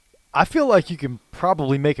 I feel like you can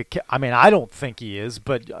probably make a – I mean, I don't think he is,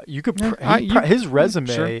 but you could his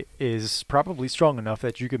resume is probably strong enough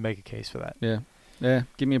that you could make a case for that. Yeah. Yeah.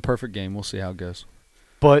 Give me a perfect game. We'll see how it goes.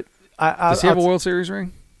 But does he have a World Series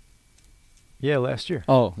ring? Yeah, last year.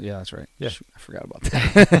 Oh, yeah, that's right. Yeah. I forgot about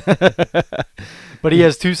that. But he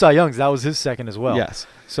has 2 Cy Youngs. That was his second as well. Yes.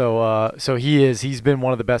 So he's been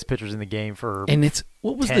one of the best pitchers in the game for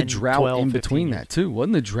what was 10, the drought 12, in between years. that too?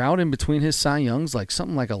 Wasn't the drought in between his Cy Youngs like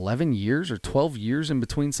something like 11 years or 12 years in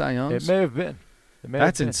between Cy Youngs? It may have been.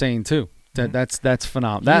 That's insane too. That's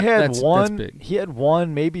phenomenal. That's big. He had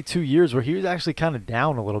 1, maybe 2 years where he was actually kind of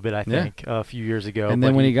down a little bit, I think, a few years ago. And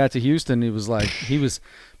then when he got to Houston, it was like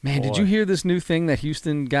man, did you hear this new thing that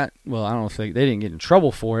Houston got? Well, I don't think they didn't get in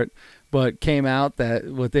trouble for it, but came out that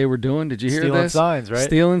what they were doing. Did you hear Stealing this? signs, right?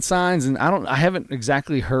 Stealing signs, and I haven't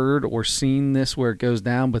exactly heard or seen this where it goes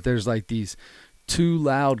down, but there's like these 2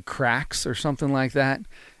 loud cracks or something like that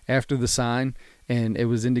after the sign. And it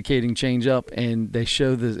was indicating change up, and they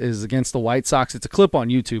show this is against the White Sox. It's a clip on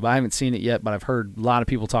YouTube. I haven't seen it yet, but I've heard a lot of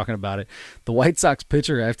people talking about it. The White Sox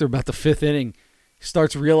pitcher, after about the 5th inning,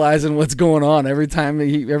 starts realizing what's going on. Every time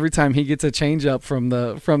he gets a change up from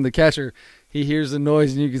the catcher, he hears the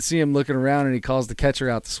noise, and you can see him looking around, and he calls the catcher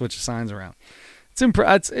out to switch the signs around.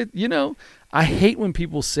 I hate when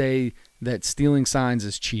people say that stealing signs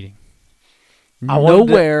is cheating. I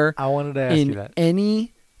wanted to ask you that.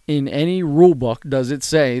 In any rule book does it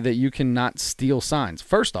say that you cannot steal signs.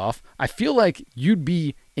 First off, I feel like you'd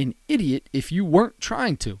be an idiot if you weren't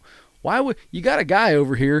trying to. Why would you got a guy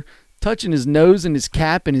over here touching his nose and his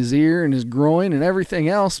cap and his ear and his groin and everything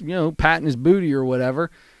else, patting his booty or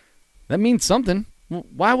whatever? That means something.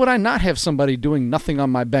 Why would I not have somebody doing nothing on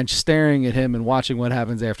my bench staring at him and watching what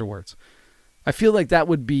happens afterwards? I feel like that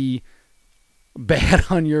would be bad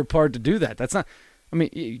on your part to do that. That's not... I mean,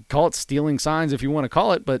 you call it stealing signs if you want to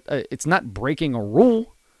call it, but it's not breaking a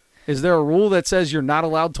rule. Is there a rule that says you're not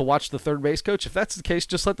allowed to watch the third base coach? If that's the case,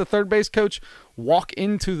 just let the third base coach walk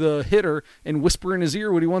into the hitter and whisper in his ear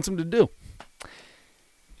what he wants him to do.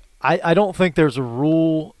 I don't think there's a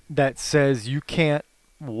rule that says you can't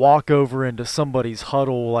walk over into somebody's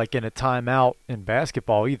huddle like in a timeout in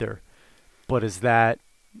basketball either. But is that...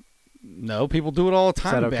 No, people do it all the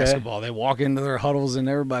time in okay? basketball. They walk into their huddles and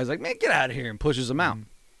everybody's like, man, get out of here, and pushes them out.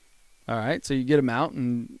 All right, so you get them out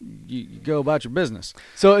and you go about your business.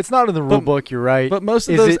 So it's not in the rule book, you're right. But most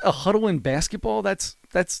of those, a huddle in basketball, that's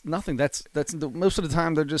nothing. That's most of the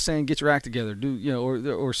time they're just saying, get your act together,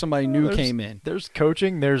 or somebody new came in. There's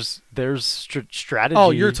coaching, there's strategy.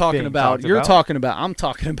 Oh, I'm talking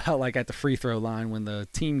about like at the free throw line when the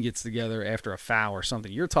team gets together after a foul or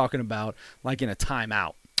something. You're talking about like in a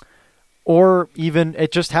timeout. Or even,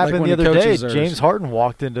 it just happened the other day. James Harden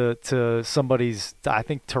walked into somebody's, I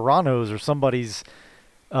think Toronto's or somebody's,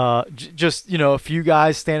 just, a few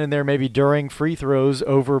guys standing there maybe during free throws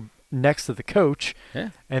over next to the coach.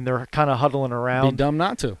 Yeah. And they're kind of huddling around. Be dumb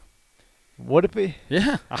not to. Would it be?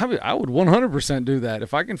 Yeah. I would 100% do that.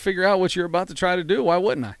 If I can figure out what you're about to try to do, why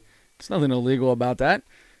wouldn't I? There's nothing illegal about that.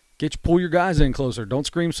 Pull your guys in closer. Don't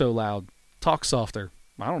scream so loud. Talk softer.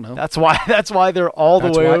 I don't know. That's why they're all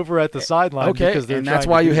the way over at the sideline. Okay, and that's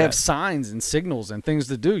why you have signs and signals and things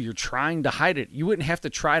to do. You're trying to hide it. You wouldn't have to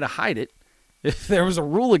try to hide it if there was a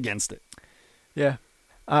rule against it. Yeah,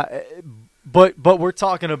 but we're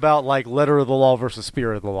talking about like letter of the law versus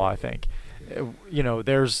spirit of the law. I think,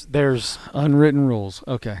 there's unwritten rules.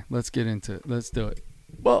 Okay, let's get into it. Let's do it.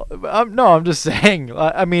 Well, I'm just saying.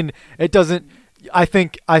 I mean, it doesn't. I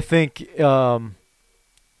think.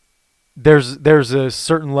 There's a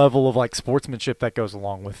certain level of like sportsmanship that goes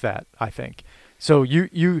along with that, I think. So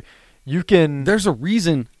you can. There's a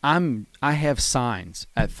reason I have signs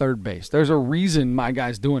at third base. There's a reason my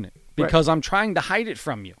guy's doing it because I'm trying to hide it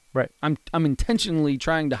from you. Right. I'm intentionally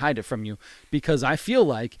trying to hide it from you because I feel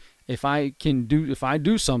like if I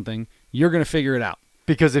do something, you're going to figure it out.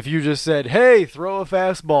 Because if you just said, "Hey, throw a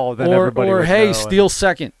fastball," then everybody would hey, know steal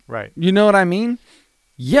second. Right. You know what I mean?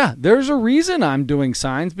 Yeah, there's a reason I'm doing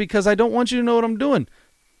signs because I don't want you to know what I'm doing.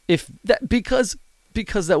 Because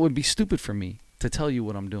that would be stupid for me to tell you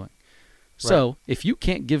what I'm doing. So right. if you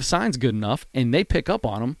can't give signs good enough and they pick up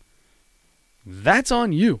on them, that's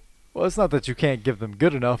on you. Well, it's not that you can't give them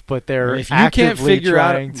good enough, but they're if you can't figure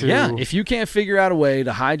trying to. Yeah, if you can't figure out a way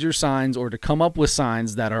to hide your signs or to come up with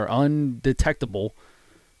signs that are undetectable,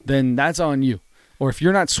 then that's on you. Or if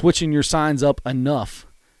you're not switching your signs up enough,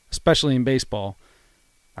 especially in baseball,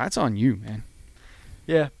 that's on you, man.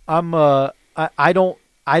 Yeah, I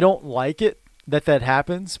don't like it that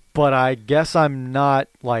happens, but I guess I'm not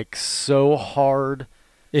like so hard.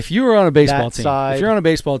 If you were on a baseball team, side. if you're on a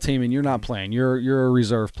baseball team and you're not playing, you're a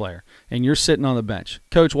reserve player and you're sitting on the bench.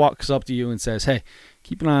 Coach walks up to you and says, "Hey,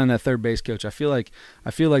 keep an eye on that third base coach. I feel like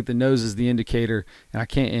the nose is the indicator, and I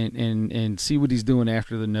can't and see what he's doing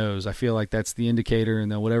after the nose. I feel like that's the indicator, and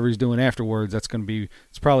then whatever he's doing afterwards, it's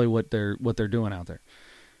probably what they're doing out there."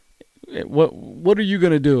 What are you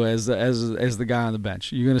going to do as the guy on the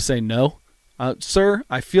bench? You're going to say no? Sir,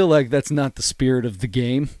 I feel like that's not the spirit of the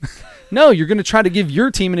game. No, you're going to try to give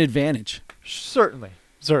your team an advantage. Certainly.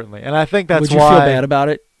 And I think that's why. Would you feel bad about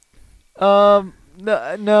it?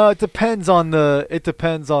 No, it depends on the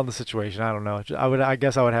situation. I don't know. I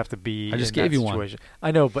guess I would have to be. I just gave you situation. One.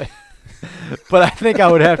 I know, but but I think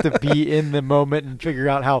I would have to be in the moment and figure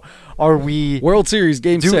out how are we World Series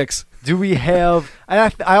Game 6. Do we have?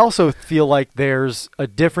 And I also feel like there's a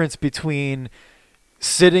difference between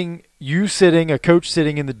a coach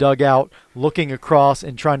sitting in the dugout, looking across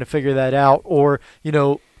and trying to figure that out, or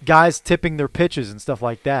guys tipping their pitches and stuff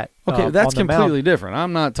like that. Okay, that's completely different.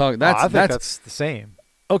 I'm not talking. I think that's the same.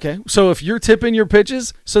 Okay, so if you're tipping your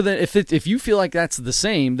pitches, so then if you feel like that's the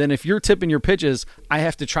same, then if you're tipping your pitches, I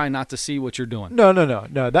have to try not to see what you're doing. No.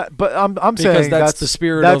 But I'm saying that's the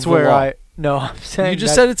spirit of the law. I'm saying you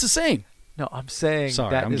just said it's the same. No, I'm saying sorry.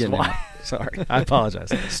 That I'm is getting why. Sorry, I apologize.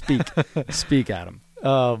 Speak, Adam.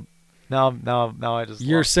 Now I just.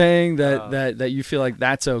 You're saying that you feel like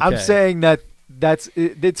that's okay. I'm saying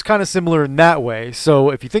it's kind of similar in that way. So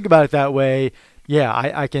if you think about it that way, yeah,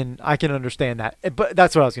 I can understand that. But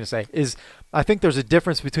that's what I was going to say is I think there's a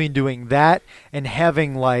difference between doing that and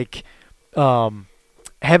having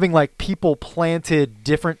people planted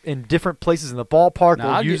in different places in the ballpark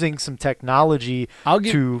or using some technology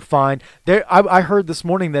to find there. I heard this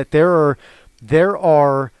morning that there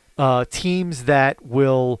are teams that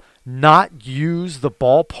will not use the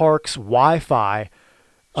ballpark's Wi-Fi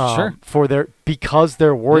because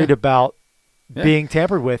they're worried about being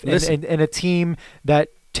tampered with, and a team that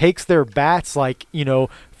takes their bats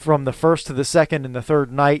from the first to the second and the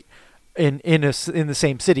third night in the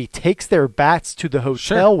same city takes their bats to the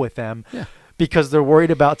hotel with them because they're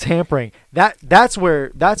worried about tampering. That's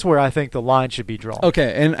where I think the line should be drawn.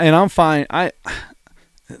 Okay, and I'm fine.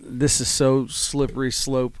 This is so slippery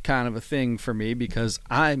slope kind of a thing for me because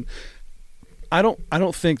I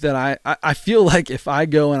don't think that I feel like if I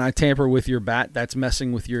go and I tamper with your bat, that's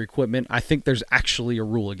messing with your equipment. I think there's actually a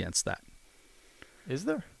rule against that. Is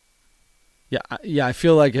there? Yeah. I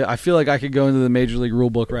feel like I could go into the Major League Rule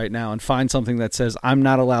Book right now and find something that says I'm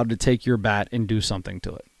not allowed to take your bat and do something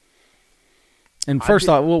to it. And first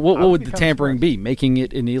off, what would the tampering be? Making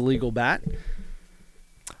it an illegal bat?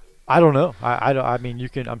 I don't know. I mean, you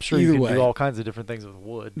can. I'm sure Either you can way, do all kinds of different things with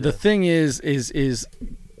wood. The thing is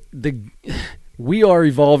we are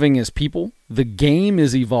evolving as people. The game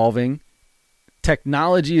is evolving.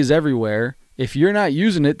 Technology is everywhere. If you're not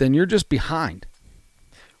using it, then you're just behind.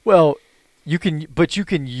 Well, you can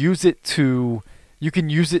use it to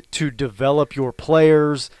develop your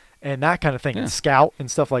players and that kind of thing, and scout and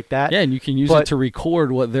stuff like that. Yeah, and you can use it to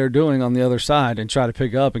record what they're doing on the other side and try to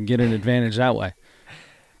pick up and get an advantage that way.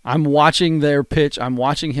 I'm watching their pitch. I'm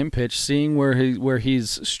watching him pitch, seeing where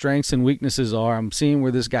his strengths and weaknesses are. I'm seeing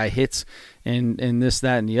where this guy hits and this,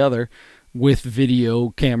 that, and the other with video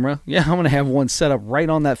camera. Yeah, I'm going to have one set up right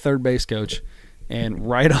on that third base coach and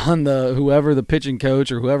right on whoever the pitching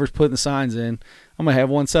coach or whoever's putting the signs in. I'm going to have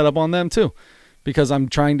one set up on them too because I'm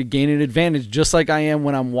trying to gain an advantage just like I am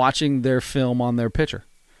when I'm watching their film on their pitcher.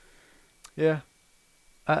 Yeah.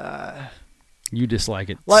 You dislike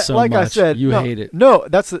it so much. I said, you hate it. No,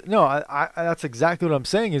 that's exactly what I'm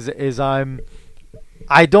saying. Is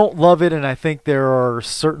I don't love it, and I think there are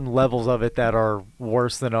certain levels of it that are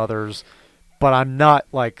worse than others. But I'm not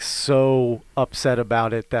so upset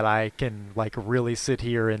about it that I can really sit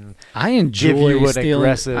here and give you an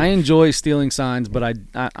aggressive. I enjoy stealing signs, but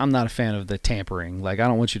I'm not a fan of the tampering. I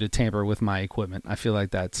don't want you to tamper with my equipment. I feel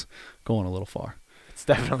like that's going a little far. It's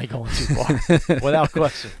definitely going too far, without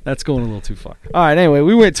question. That's going a little too far. All right, anyway,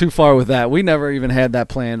 we went too far with that. We never even had that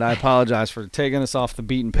planned. I apologize for taking us off the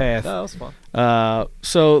beaten path. No, that was fun.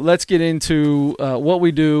 So let's get into what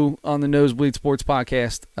we do on the Nosebleed Sports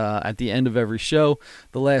Podcast at the end of every show.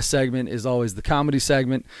 The last segment is always the comedy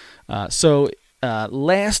segment. So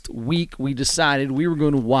last week we decided we were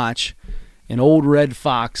going to watch an old Red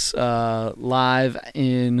Fox live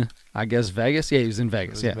in, I guess, Vegas. Yeah, he was in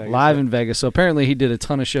Vegas. Live in Vegas. So apparently he did a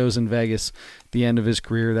ton of shows in Vegas at the end of his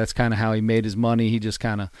career. That's kind of how he made his money. He just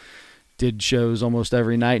kind of did shows almost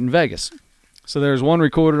every night in Vegas. So there's one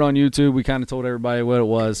recorded on YouTube. We kind of told everybody what it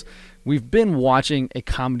was. We've been watching a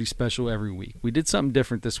comedy special every week. We did something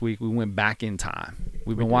different this week. We went back in time.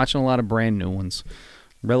 We've been watching a lot of brand new ones,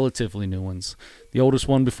 relatively new ones. The oldest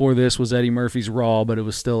one before this was Eddie Murphy's Raw, but it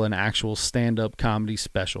was still an actual stand-up comedy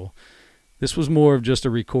special. This was more of just a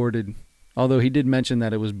recorded, although he did mention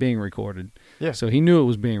that it was being recorded. Yeah. So he knew it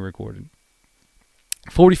was being recorded.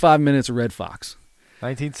 45 minutes of Red Fox.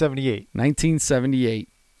 1978. 1978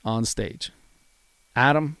 on stage.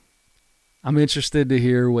 Adam, I'm interested to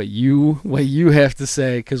hear what you have to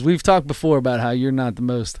say, because we've talked before about how you're not the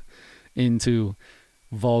most into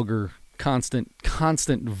vulgar, constant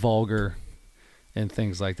vulgar and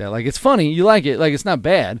things like that. Like, it's funny, you like it, like it's not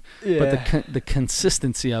bad, but the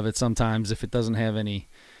consistency of it sometimes, if it doesn't have any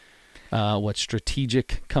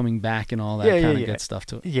strategic coming back and all that kind of good stuff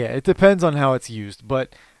to it. Yeah, it depends on how it's used,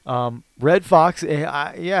 but Red Fox,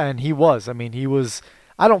 and he was. I mean, he was.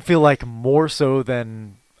 I don't feel like more so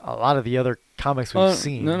than a lot of the other comics we've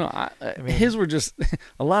seen. No. I mean, his were just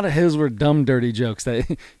a lot of his were dumb, dirty jokes that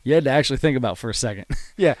you had to actually think about for a second.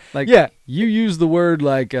 Yeah, You use the word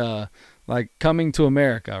like Coming to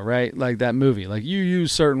America, right? Like that movie. Like, you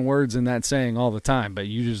use certain words in that saying all the time, but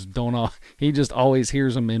you just don't. He just always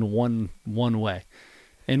hears them in one way.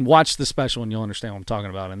 And watch the special and you'll understand what I'm talking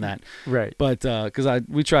about in that. Right. But because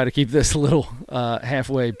we try to keep this a little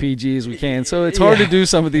halfway PG as we can, so it's hard to do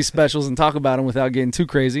some of these specials and talk about them without getting too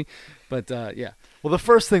crazy. But yeah. Well, the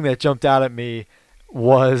first thing that jumped out at me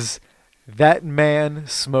was that man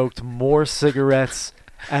smoked more cigarettes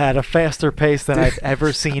at a faster pace than I've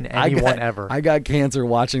ever seen anyone ever. I got cancer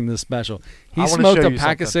watching this special. He smoked a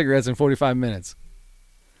pack of cigarettes in 45 minutes.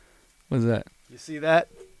 What is that? You see that?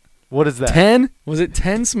 What is that? 10? Was it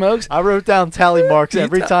 10 smokes? I wrote down tally marks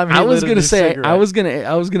every time he lit a new cigarette. I was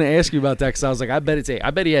gonna ask you about that, because I was like, I bet it's 8.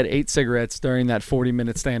 I bet he had 8 cigarettes during that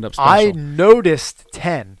 40-minute stand-up special. I noticed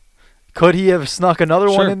 10. Could he have snuck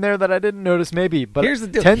another one in there that I didn't notice? Maybe. But here's the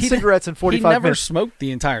deal. 10 cigarettes in 45 minutes. He never smoked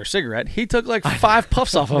the entire cigarette. He took like 5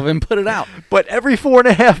 puffs off of it and put it out. But every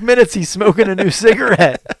 4.5 minutes, he's smoking a new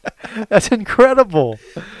cigarette. That's incredible.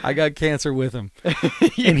 I got cancer with him.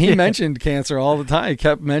 And he mentioned cancer all the time. He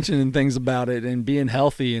kept mentioning things about it and being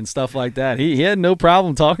healthy and stuff like that. He had no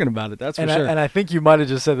problem talking about it. That's for sure. And I think you might have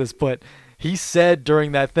just said this, but he said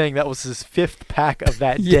during that thing that was his 5th pack of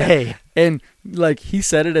that day. And like, he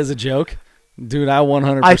said it as a joke. Dude, I 100%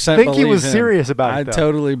 believe him. I think he was serious about it, though. I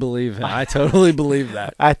totally believe him. I totally believe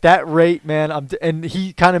that. At that rate, man, and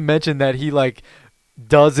he kind of mentioned that he like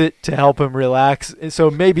does it to help him relax. So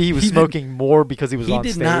maybe he was smoking more because he was on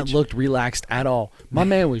stage. He did not look relaxed at all. My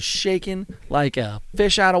man was shaking like a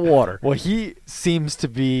fish out of water. Well, he seems to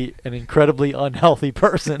be an incredibly unhealthy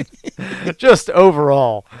person, just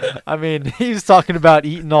overall. I mean, he's talking about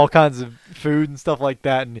eating all kinds of food and stuff like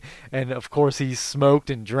that, and of course he smoked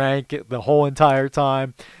and drank the whole entire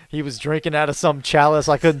time. He was drinking out of some chalice.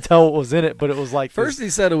 I couldn't tell what was in it, but it was like first he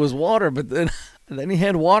said it was water, but then he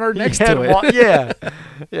had water next to it. Yeah.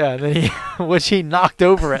 And then which he knocked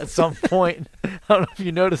over at some point. I don't know if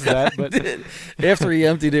you noticed that, but after he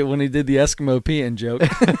emptied it when he did the Eskimo peeing joke.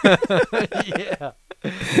 Yeah.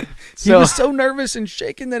 He was so nervous and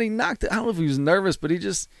shaking that he knocked it. I don't know if he was nervous, but he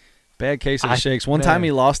just bad case of the shakes. One time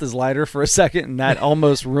he lost his lighter for a second, and that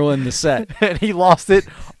almost ruined the set. And he lost it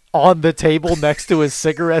on the table next to his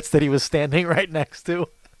cigarettes that he was standing right next to.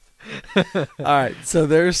 All right, so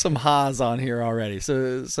there's some ha's on here already.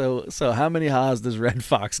 So how many ha's does Red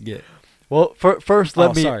Fox get? Well, first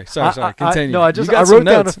let me. Sorry. Continue. I wrote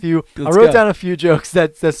down a few. I wrote down a few jokes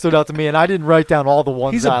that stood out to me, and I didn't write down all the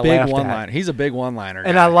ones. He's a big one-liner. He's a big one-liner,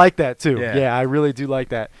 and I like that too. Yeah, I really do like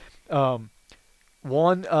that.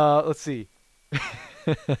 Let's see.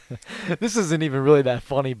 This isn't even really that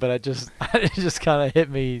funny, but it just kind of hit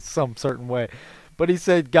me some certain way. But he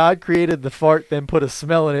said, God created the fart, then put a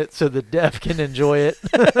smell in it so the deaf can enjoy it.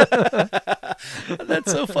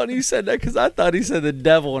 That's so funny you said that, because I thought he said the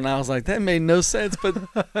devil, and I was like, that made no sense.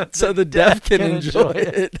 But so the deaf can enjoy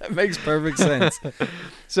it. That makes perfect sense.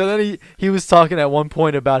 So then he was talking at one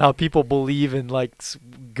point about how people believe in like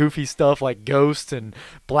like goofy stuff like ghosts and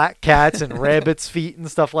black cats and rabbits' feet and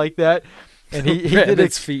stuff like that. And he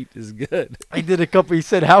rabbit's feet is good. He did a couple. He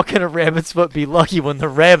said, "How can a rabbit's foot be lucky when the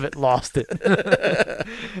rabbit lost it?"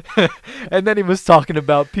 And then he was talking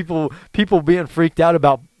about people being freaked out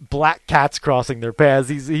about black cats crossing their paths.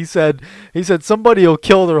 He said somebody will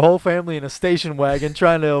kill their whole family in a station wagon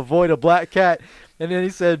trying to avoid a black cat. And then he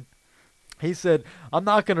said, "I'm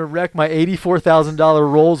not going to wreck my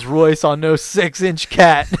 $84,000 Rolls Royce on no 6-inch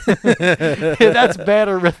cat." That's bad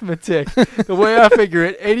arithmetic. The way I figure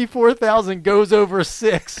it, 84,000 goes over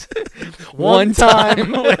 6 one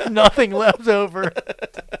time with nothing left over.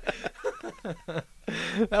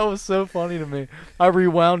 That was so funny to me. I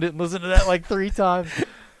rewound it and listened to that like 3 times.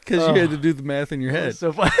 Because you had to do the math in your head.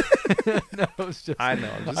 So funny. No, it was just. I know.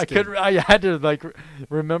 I had to like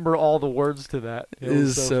remember all the words to that. It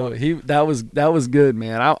was so funny. That was good,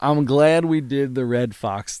 man. I'm glad we did the Red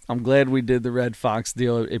Fox. I'm glad we did the Red Fox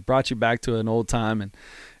deal. It brought you back to an old time, and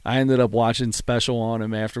I ended up watching special on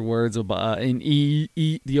him afterwards about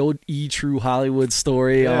the old True Hollywood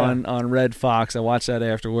story on Red Fox. I watched that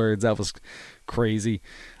afterwards. That was crazy.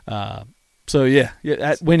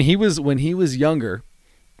 When he was younger.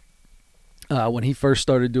 When he first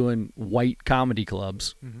started doing white comedy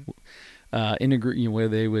clubs, where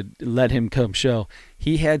they would let him come show,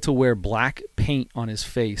 he had to wear black paint on his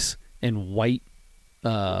face and white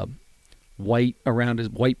paint around his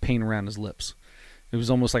lips. It was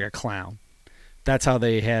almost like a clown. That's how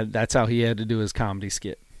he had to do his comedy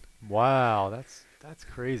skit. Wow, that's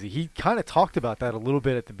crazy. He kind of talked about that a little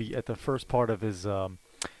bit at the first part of his.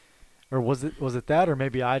 Or was it that, or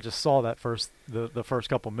maybe I just saw that the first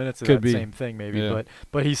couple minutes of same thing maybe. Yeah.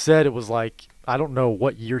 But he said it was like, I don't know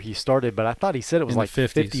what year he started, but I thought he said it was like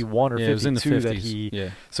 51 or 52 it was in the 50s. That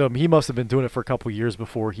he. So he must have been doing it for a couple years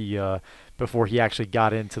before he actually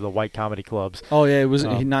got into the white comedy clubs. Oh yeah, it was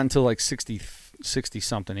not until like 60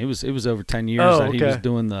 something. It was over 10 years that he was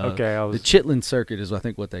doing the Chitlin circuit is I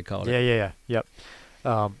think what they called it. Yep.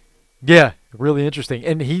 Yeah, really interesting.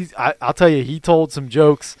 And I'll tell you, he told some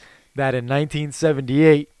jokes that in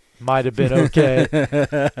 1978 might have been okay.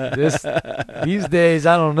 These days,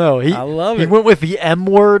 I don't know. I love it. He went with the M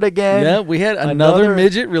word again. Yeah, we had another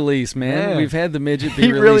midget release, man. Yeah. We've had the midget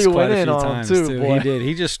be released quite a few times, too. Boy. He did.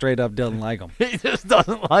 He just straight up doesn't like him. He just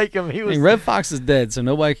doesn't like him. Red Fox is dead, so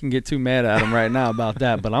nobody can get too mad at him right now about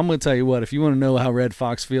that. But I'm going to tell you what, if you want to know how Red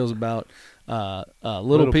Fox feels about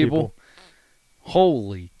little people,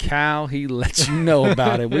 holy cow, he lets you know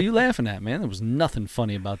about it. What are you laughing at, man? There was nothing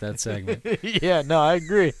funny about that segment. Yeah, no, I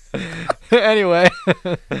agree. Anyway,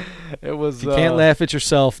 it was. If you can't laugh at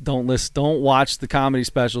yourself, don't watch the comedy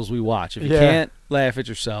specials we watch. If you can't laugh at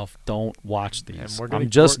yourself, don't watch these. I'm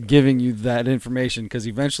just giving you that information because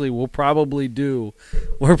eventually we're probably going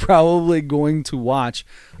to watch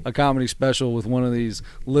a comedy special with one of these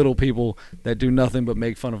little people that do nothing but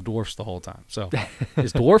make fun of dwarfs the whole time. So,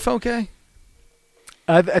 is dwarf okay?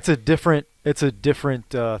 It's a different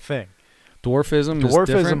thing.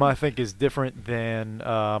 Dwarfism, I think, is different than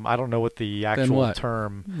I don't know what the actual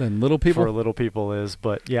term than little people for little people is,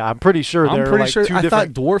 but yeah, I'm pretty sure I thought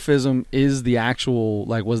dwarfism is the actual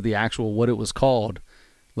what it was called,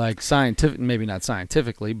 like scientific, maybe not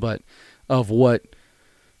scientifically, but of what,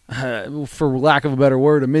 for lack of a better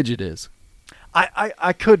word, a midget is.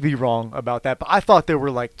 I could be wrong about that, but I thought there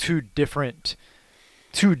were like two different.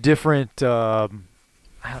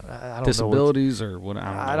 I don't disabilities know or what?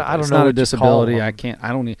 I don't know. It's not a disability. I can't. I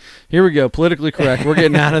don't. Here we go. Politically correct. We're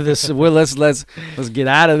getting out of this. Let's get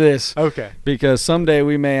out of this. Okay. Because someday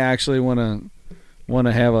we may actually want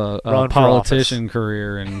to have a politician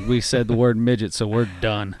career, and we said the word midget, so we're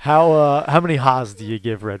done. How many ha's do you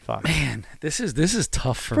give Red Fox? Man, this is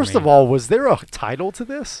tough for me. First of all, was there a title to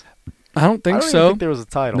this? I don't think so. I don't think there was a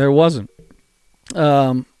title. There wasn't.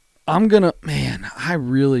 I'm gonna, I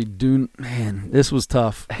really do, this was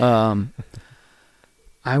tough. I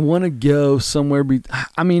want to go somewhere.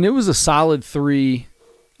 It was a solid 3.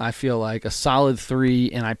 I feel like a solid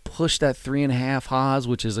 3, and I pushed that 3.5 ha's,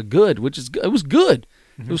 which is good. It was good.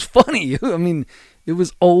 Mm-hmm. It was funny. I mean, it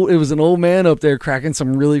was an old man up there cracking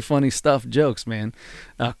some really funny jokes, man.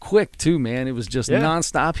 Quick too, man. It was just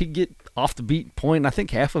nonstop. He'd get off the beat point. And I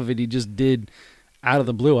think half of it he just did out of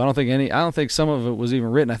the blue. I don't think some of it was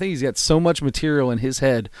even written. I think he's got so much material in his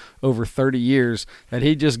head over 30 years that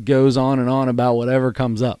he just goes on and on about whatever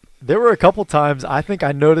comes up. There were a couple times I think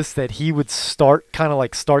I noticed that he would start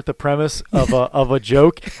the premise of a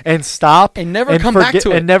joke and stop and never come back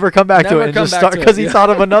to it and just start because he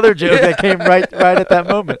thought of another joke that came right at that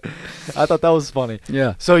moment. I thought that was funny.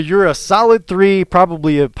 Yeah. So you're a solid 3,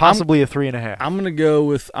 possibly a 3.5. I'm gonna go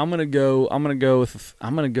with a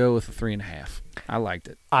 3.5. I liked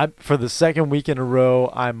it. For the second week in a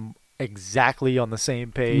row, I'm exactly on the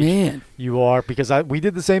same page. Man, you are, because we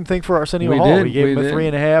did the same thing for Arsenio Hall. Did. We gave him a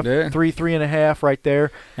 3.5, yeah. 3.5 right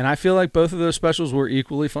there. And I feel like both of those specials were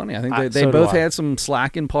equally funny. I think they both had some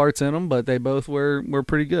slacking parts in them, but they both were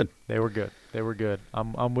pretty good. They were good.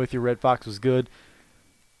 I'm with you. Red Fox was good.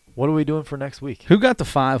 What are we doing for next week? Who got the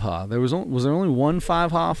 5-ha? Was there only one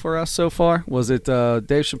 5-ha for us so far? Was it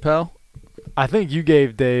Dave Chappelle? I think you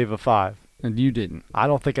gave Dave a 5. And you didn't. I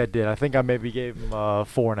don't think I did. I think I maybe gave him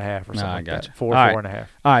 4.5 or something. I got you. 4.5.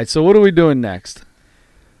 All right. So what are we doing next?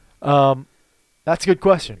 That's a good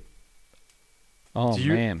question. Oh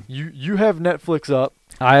man, you have Netflix up.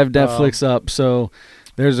 I have Netflix up. So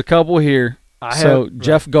there's a couple here.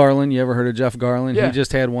 Jeff Garlin. You ever heard of Jeff Garlin? Yeah. He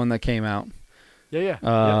just had one that came out.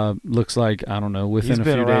 Yeah. Looks like, I don't know, within a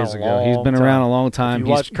few days ago. He's been around a long time. If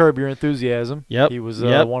you watched Curb Your Enthusiasm. Yep. He was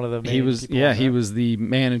one of the main people. He was the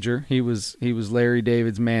manager. He was Larry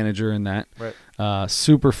David's manager in that. Right.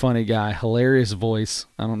 Super funny guy, hilarious voice.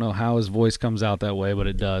 I don't know how his voice comes out that way, but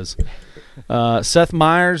it does. Seth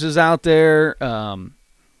Meyers is out there.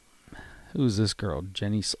 Who's this girl?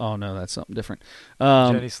 Jenny. Oh no, that's something different.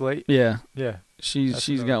 Jenny Slate. Yeah. Yeah.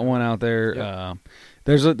 She's got one out there. Yep.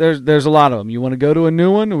 There's a lot of them. You want to go to a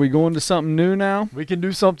new one? Are we going to something new now? We can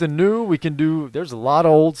do something new. There's a lot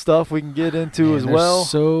of old stuff we can get into as well. There's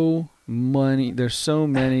so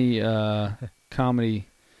many comedy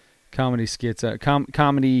skits,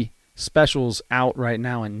 comedy specials out right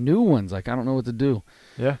now, and new ones. Like, I don't know what to do.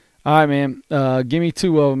 Yeah. All right, man. Give me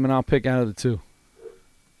 2 of them, and I'll pick out of the 2.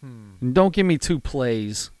 And don't give me 2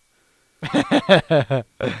 plays.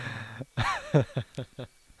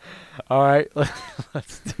 All right,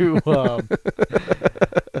 let's do.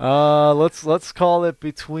 Let's call it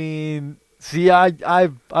between. See, I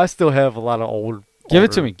still have a lot of old. Give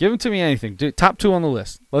it to me. Give them to me. Anything. Top 2 on the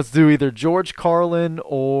list. Let's do either George Carlin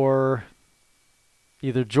or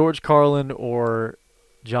John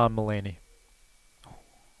Mulaney.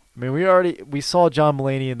 I mean, we saw John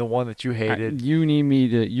Mulaney in the one that you hated. You need me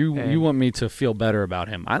to. You want me to feel better about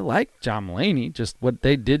him. I like John Mulaney. Just what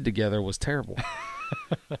they did together was terrible.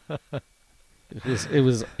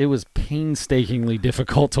 It was painstakingly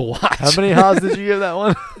difficult to watch. How many ha's did you give that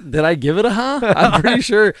one? Did I give it a ha? I'm pretty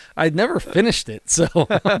sure I'd never finished it, so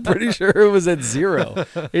I'm pretty sure it was at 0.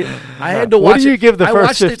 I had to watch it. What do you give the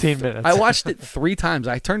first 15 minutes? I watched it 3 times.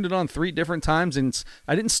 I turned it on 3 different times, and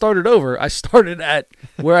I didn't start it over. I started at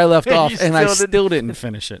where I left off, and I still didn't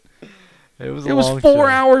finish it. It was 4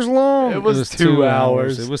 hours long. It was 2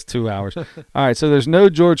 hours. It was 2 hours. All right, so there's no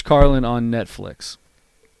George Carlin on Netflix.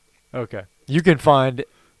 Okay. You can find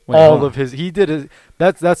all of his.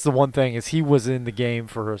 That's the one thing, is he was in the game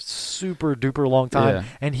for a super duper long time,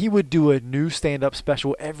 and he would do a new stand-up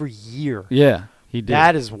special every year. Yeah, he did.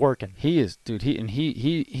 That is working. He is, dude.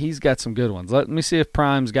 He's got some good ones. Let me see if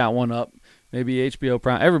Prime's got one up. Maybe HBO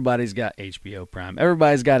Prime. Everybody's got HBO Prime.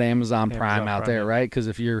 Everybody's got Amazon Prime out there, right? Because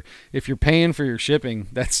if you're paying for your shipping,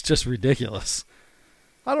 that's just ridiculous.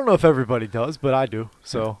 I don't know if everybody does, but I do.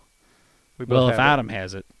 So, if Adam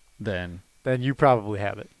has it, then you probably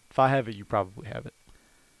have it. If I have it, you probably have it.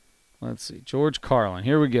 Let's see. George Carlin.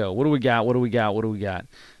 Here we go. What do we got?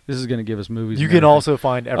 This is going to give us movies. You can also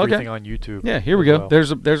find everything on YouTube. Yeah, here we go. Well.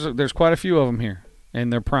 There's quite a few of them here,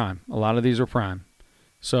 and they're Prime. A lot of these are Prime.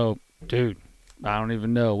 So, dude, I don't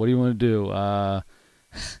even know. What do you want to do? How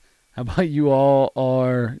about You All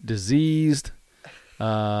Are Diseased?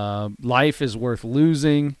 Life is Worth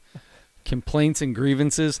Losing. Complaints and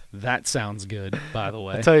Grievances. That sounds good, by the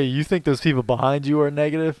way. I tell you think those people behind you are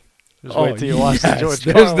negative? Just wait till you watch the George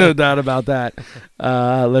Carlin. There's no doubt about that.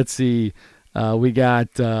 Let's see. We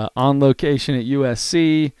got On Location at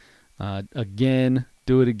USC. Again,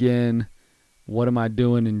 Do It Again. What Am I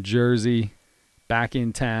Doing in Jersey? Back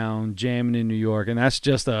in Town. Jamming in New York. And that's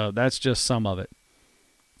just some of it.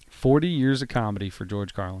 40 years of comedy for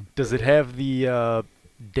George Carlin. Does it have the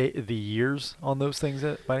years on those things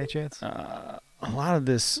by any chance? A lot of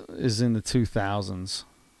this is in the 2000s.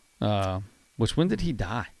 When did he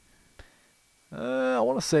die? I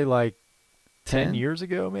want to say like 10 years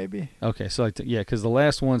ago, maybe. Okay, so because the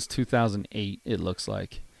last one's 2008, it looks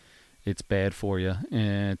like. it's bad for you.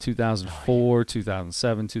 And 2004,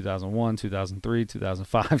 2007, 2001, 2003,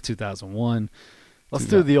 2005, 2001. Let's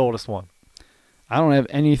do the oldest one. I don't have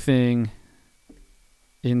anything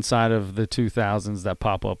inside of the 2000s that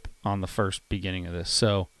pop up on the first beginning of this.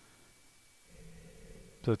 So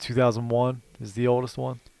 2001 is the oldest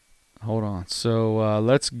one? Hold on. So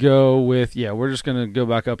let's go with, we're just going to go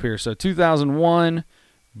back up here. So 2001,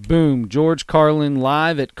 boom, George Carlin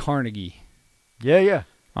live at Carnegie. Yeah.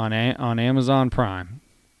 On Amazon Prime.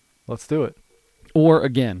 Let's do it. Or,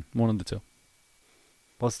 again, one of the two.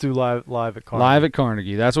 Let's do live at Carnegie. Live at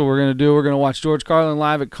Carnegie. That's what we're going to do. We're going to watch George Carlin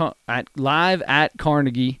live at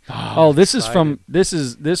Carnegie.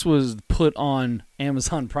 This was put on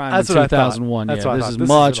Amazon Prime in 2001. This is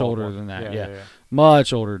much older than that. Yeah.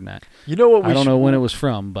 Much older than that. You know what? I don't know when it was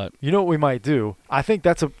from, but you know what we might do. I think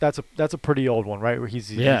that's a pretty old one, right? Where he's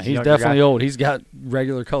definitely old. He's got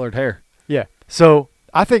regular colored hair. Yeah. So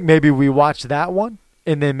I think maybe we watch that one,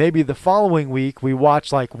 and then maybe the following week we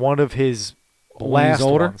watch like one of his last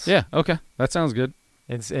ones. Yeah. Okay. That sounds good.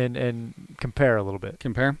 And compare a little bit.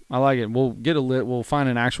 Compare. I like it. We'll get We'll find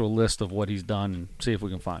an actual list of what he's done and see if we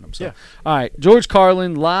can find him. So, yeah. All right. George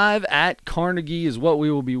Carlin live at Carnegie is what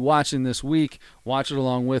we will be watching this week. Watch it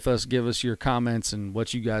along with us. Give us your comments and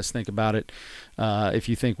what you guys think about it. If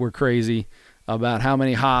you think we're crazy about how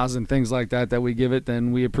many ha's and things like that we give it,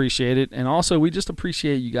 then we appreciate it. And also, we just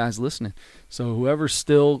appreciate you guys listening. So whoever's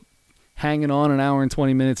still hanging on an hour and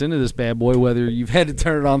 20 minutes into this bad boy, whether you've had to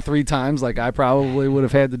turn it on 3 times like I probably would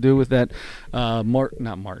have had to do with that not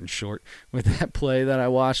Martin Short, with that play that I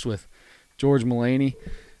watched with George Mulaney.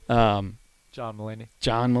 John Mulaney,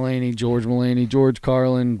 George Mulaney, George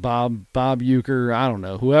Carlin, Bob Uecker, I don't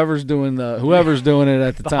know. Whoever's doing it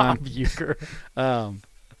at the time. Bob Uecker.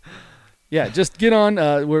 Just get on.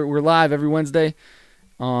 We're live every Wednesday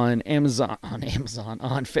on Amazon, on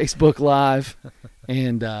Facebook Live,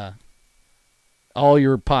 and all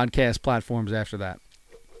your podcast platforms after that.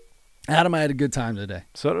 Adam, I had a good time today.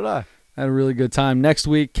 So did I. Had a really good time. Next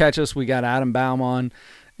week, catch us. We got Adam Baum on,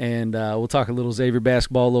 and we'll talk a little Xavier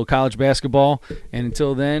basketball, a little college basketball. And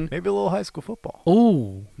until then, maybe a little high school football.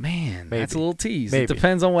 Oh, man. Maybe. That's a little tease. Maybe. It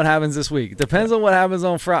depends on what happens this week. It depends on what happens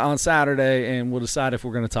on Saturday, and we'll decide if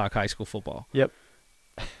we're going to talk high school football. Yep.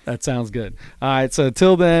 That sounds good. All right, so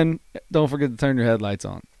till then, don't forget to turn your headlights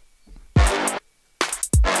on.